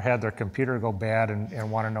have ever had their computer go bad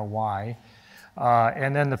and want to know why?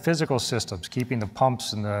 And then the physical systems, keeping the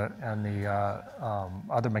pumps and the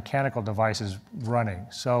other mechanical devices running.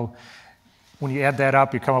 So when you add that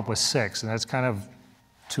up, you come up with 6, and that's kind of,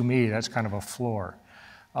 to me, that's kind of a floor.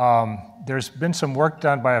 There's been some work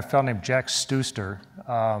done by a fellow named Jack Stooster,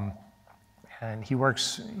 and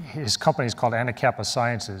his company is called Anacapa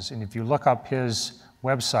Sciences, and if you look up his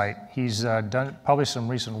website, he's published some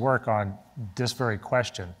recent work on this very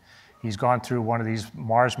question. He's gone through one of these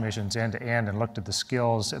Mars missions end to end and looked at the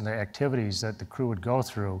skills and the activities that the crew would go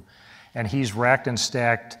through. And he's racked and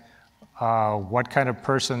stacked what kind of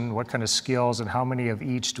person, what kind of skills, and how many of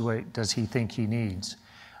each does he think he needs.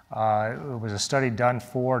 It was a study done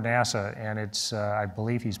for NASA, and I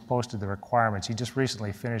believe he's posted the requirements. He just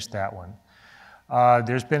recently finished that one.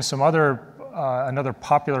 There's been some other, another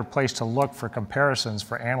popular place to look for comparisons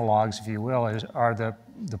for analogs, if you will, are the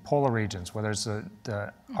polar regions, whether it's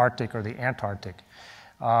the Arctic or the Antarctic.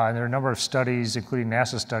 And there are a number of studies, including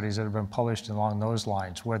NASA studies, that have been published along those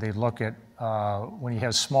lines, where they look at when you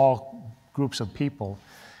have small groups of people,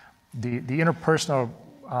 the interpersonal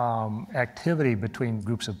activity between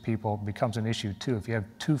groups of people becomes an issue too. If you have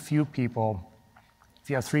too few people, if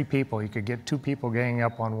you have 3 people, you could get 2 people ganging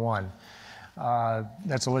up on one.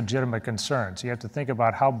 That's a legitimate concern. So you have to think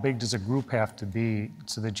about how big does a group have to be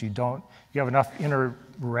so that you have enough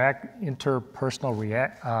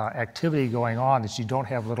interpersonal activity going on that you don't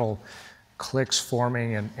have little cliques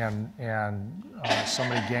forming and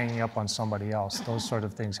somebody ganging up on somebody else. Those sort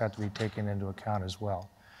of things have to be taken into account as well.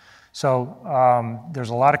 So there's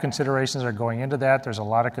a lot of considerations that are going into that. There's a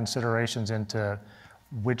lot of considerations into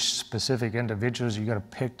which specific individuals you got to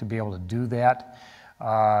pick to be able to do that.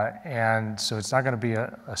 And so it's not going to be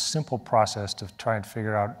a simple process to try and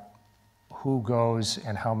figure out who goes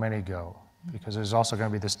and how many go, because there's also going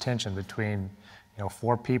to be this tension between,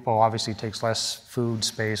 4 people obviously takes less food,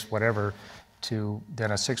 space, whatever,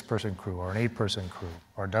 than a 6-person crew or an 8-person crew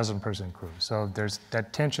or a 12-person crew. So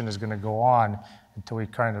that tension is going to go on until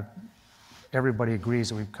everybody agrees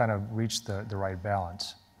that we've kind of reached the right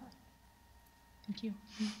balance. Thank you.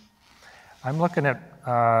 I'm looking at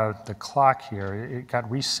the clock here. It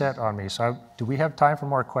got reset on me. So do we have time for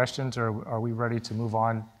more questions, or are we ready to move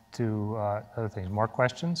on to other things? More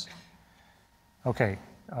questions? Okay,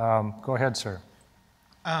 go ahead, sir.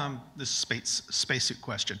 This spacesuit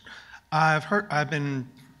question. I've been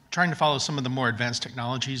trying to follow some of the more advanced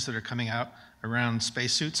technologies that are coming out around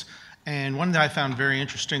spacesuits, and one that I found very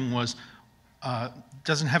interesting was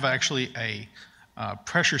doesn't have actually a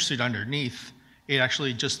pressure suit underneath. It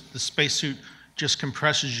actually the spacesuit just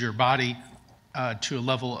compresses your body to a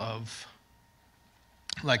level of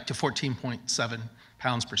to 14.7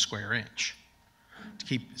 pounds per square inch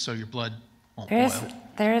so your blood won't boil.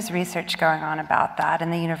 There is research going on about that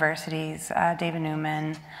in the universities, David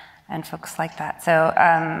Newman and folks like that. So,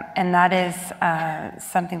 and that is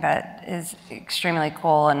something that is extremely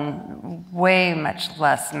cool and way much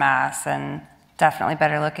less mass and definitely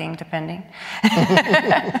better looking, depending.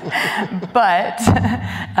 But,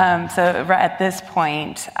 so at this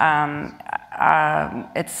point,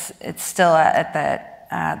 it's still at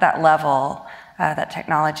that level, that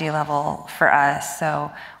technology level for us.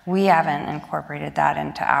 So we haven't incorporated that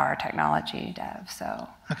into our technology dev. So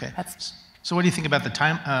okay. So what do you think about the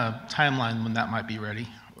timeline when that might be ready?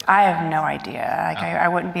 I have no idea. I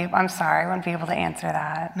wouldn't be. I'm sorry. I wouldn't be able to answer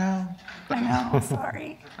that. No. I know.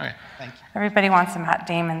 Sorry. All right. Thank you. Everybody wants a Matt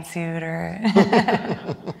Damon suit or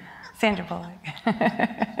Sandra Bullock.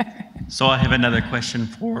 So I have another question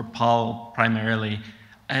for Paul primarily.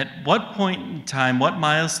 At what point in time, what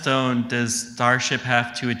milestone does Starship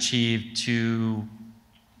have to achieve to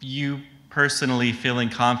you personally feeling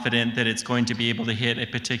confident that it's going to be able to hit a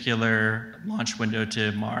particular launch window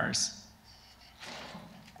to Mars?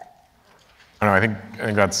 I think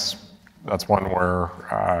that's one where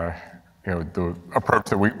the approach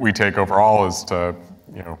that we take overall is to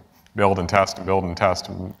build and test and build and test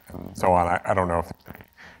and so on. I don't know if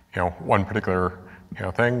there's one particular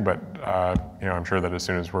thing, but I'm sure that as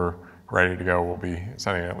soon as we're ready to go, we'll be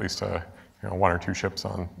sending at least 1 or 2 ships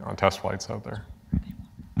on test flights out there.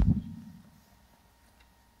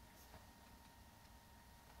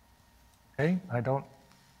 Okay, I don't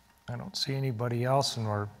see anybody else, and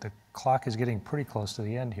the clock is getting pretty close to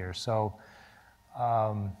the end here. So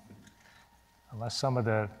unless some of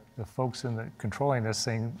the folks controlling this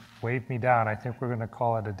thing wave me down, I think we're going to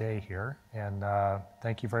call it a day here. And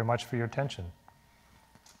thank you very much for your attention.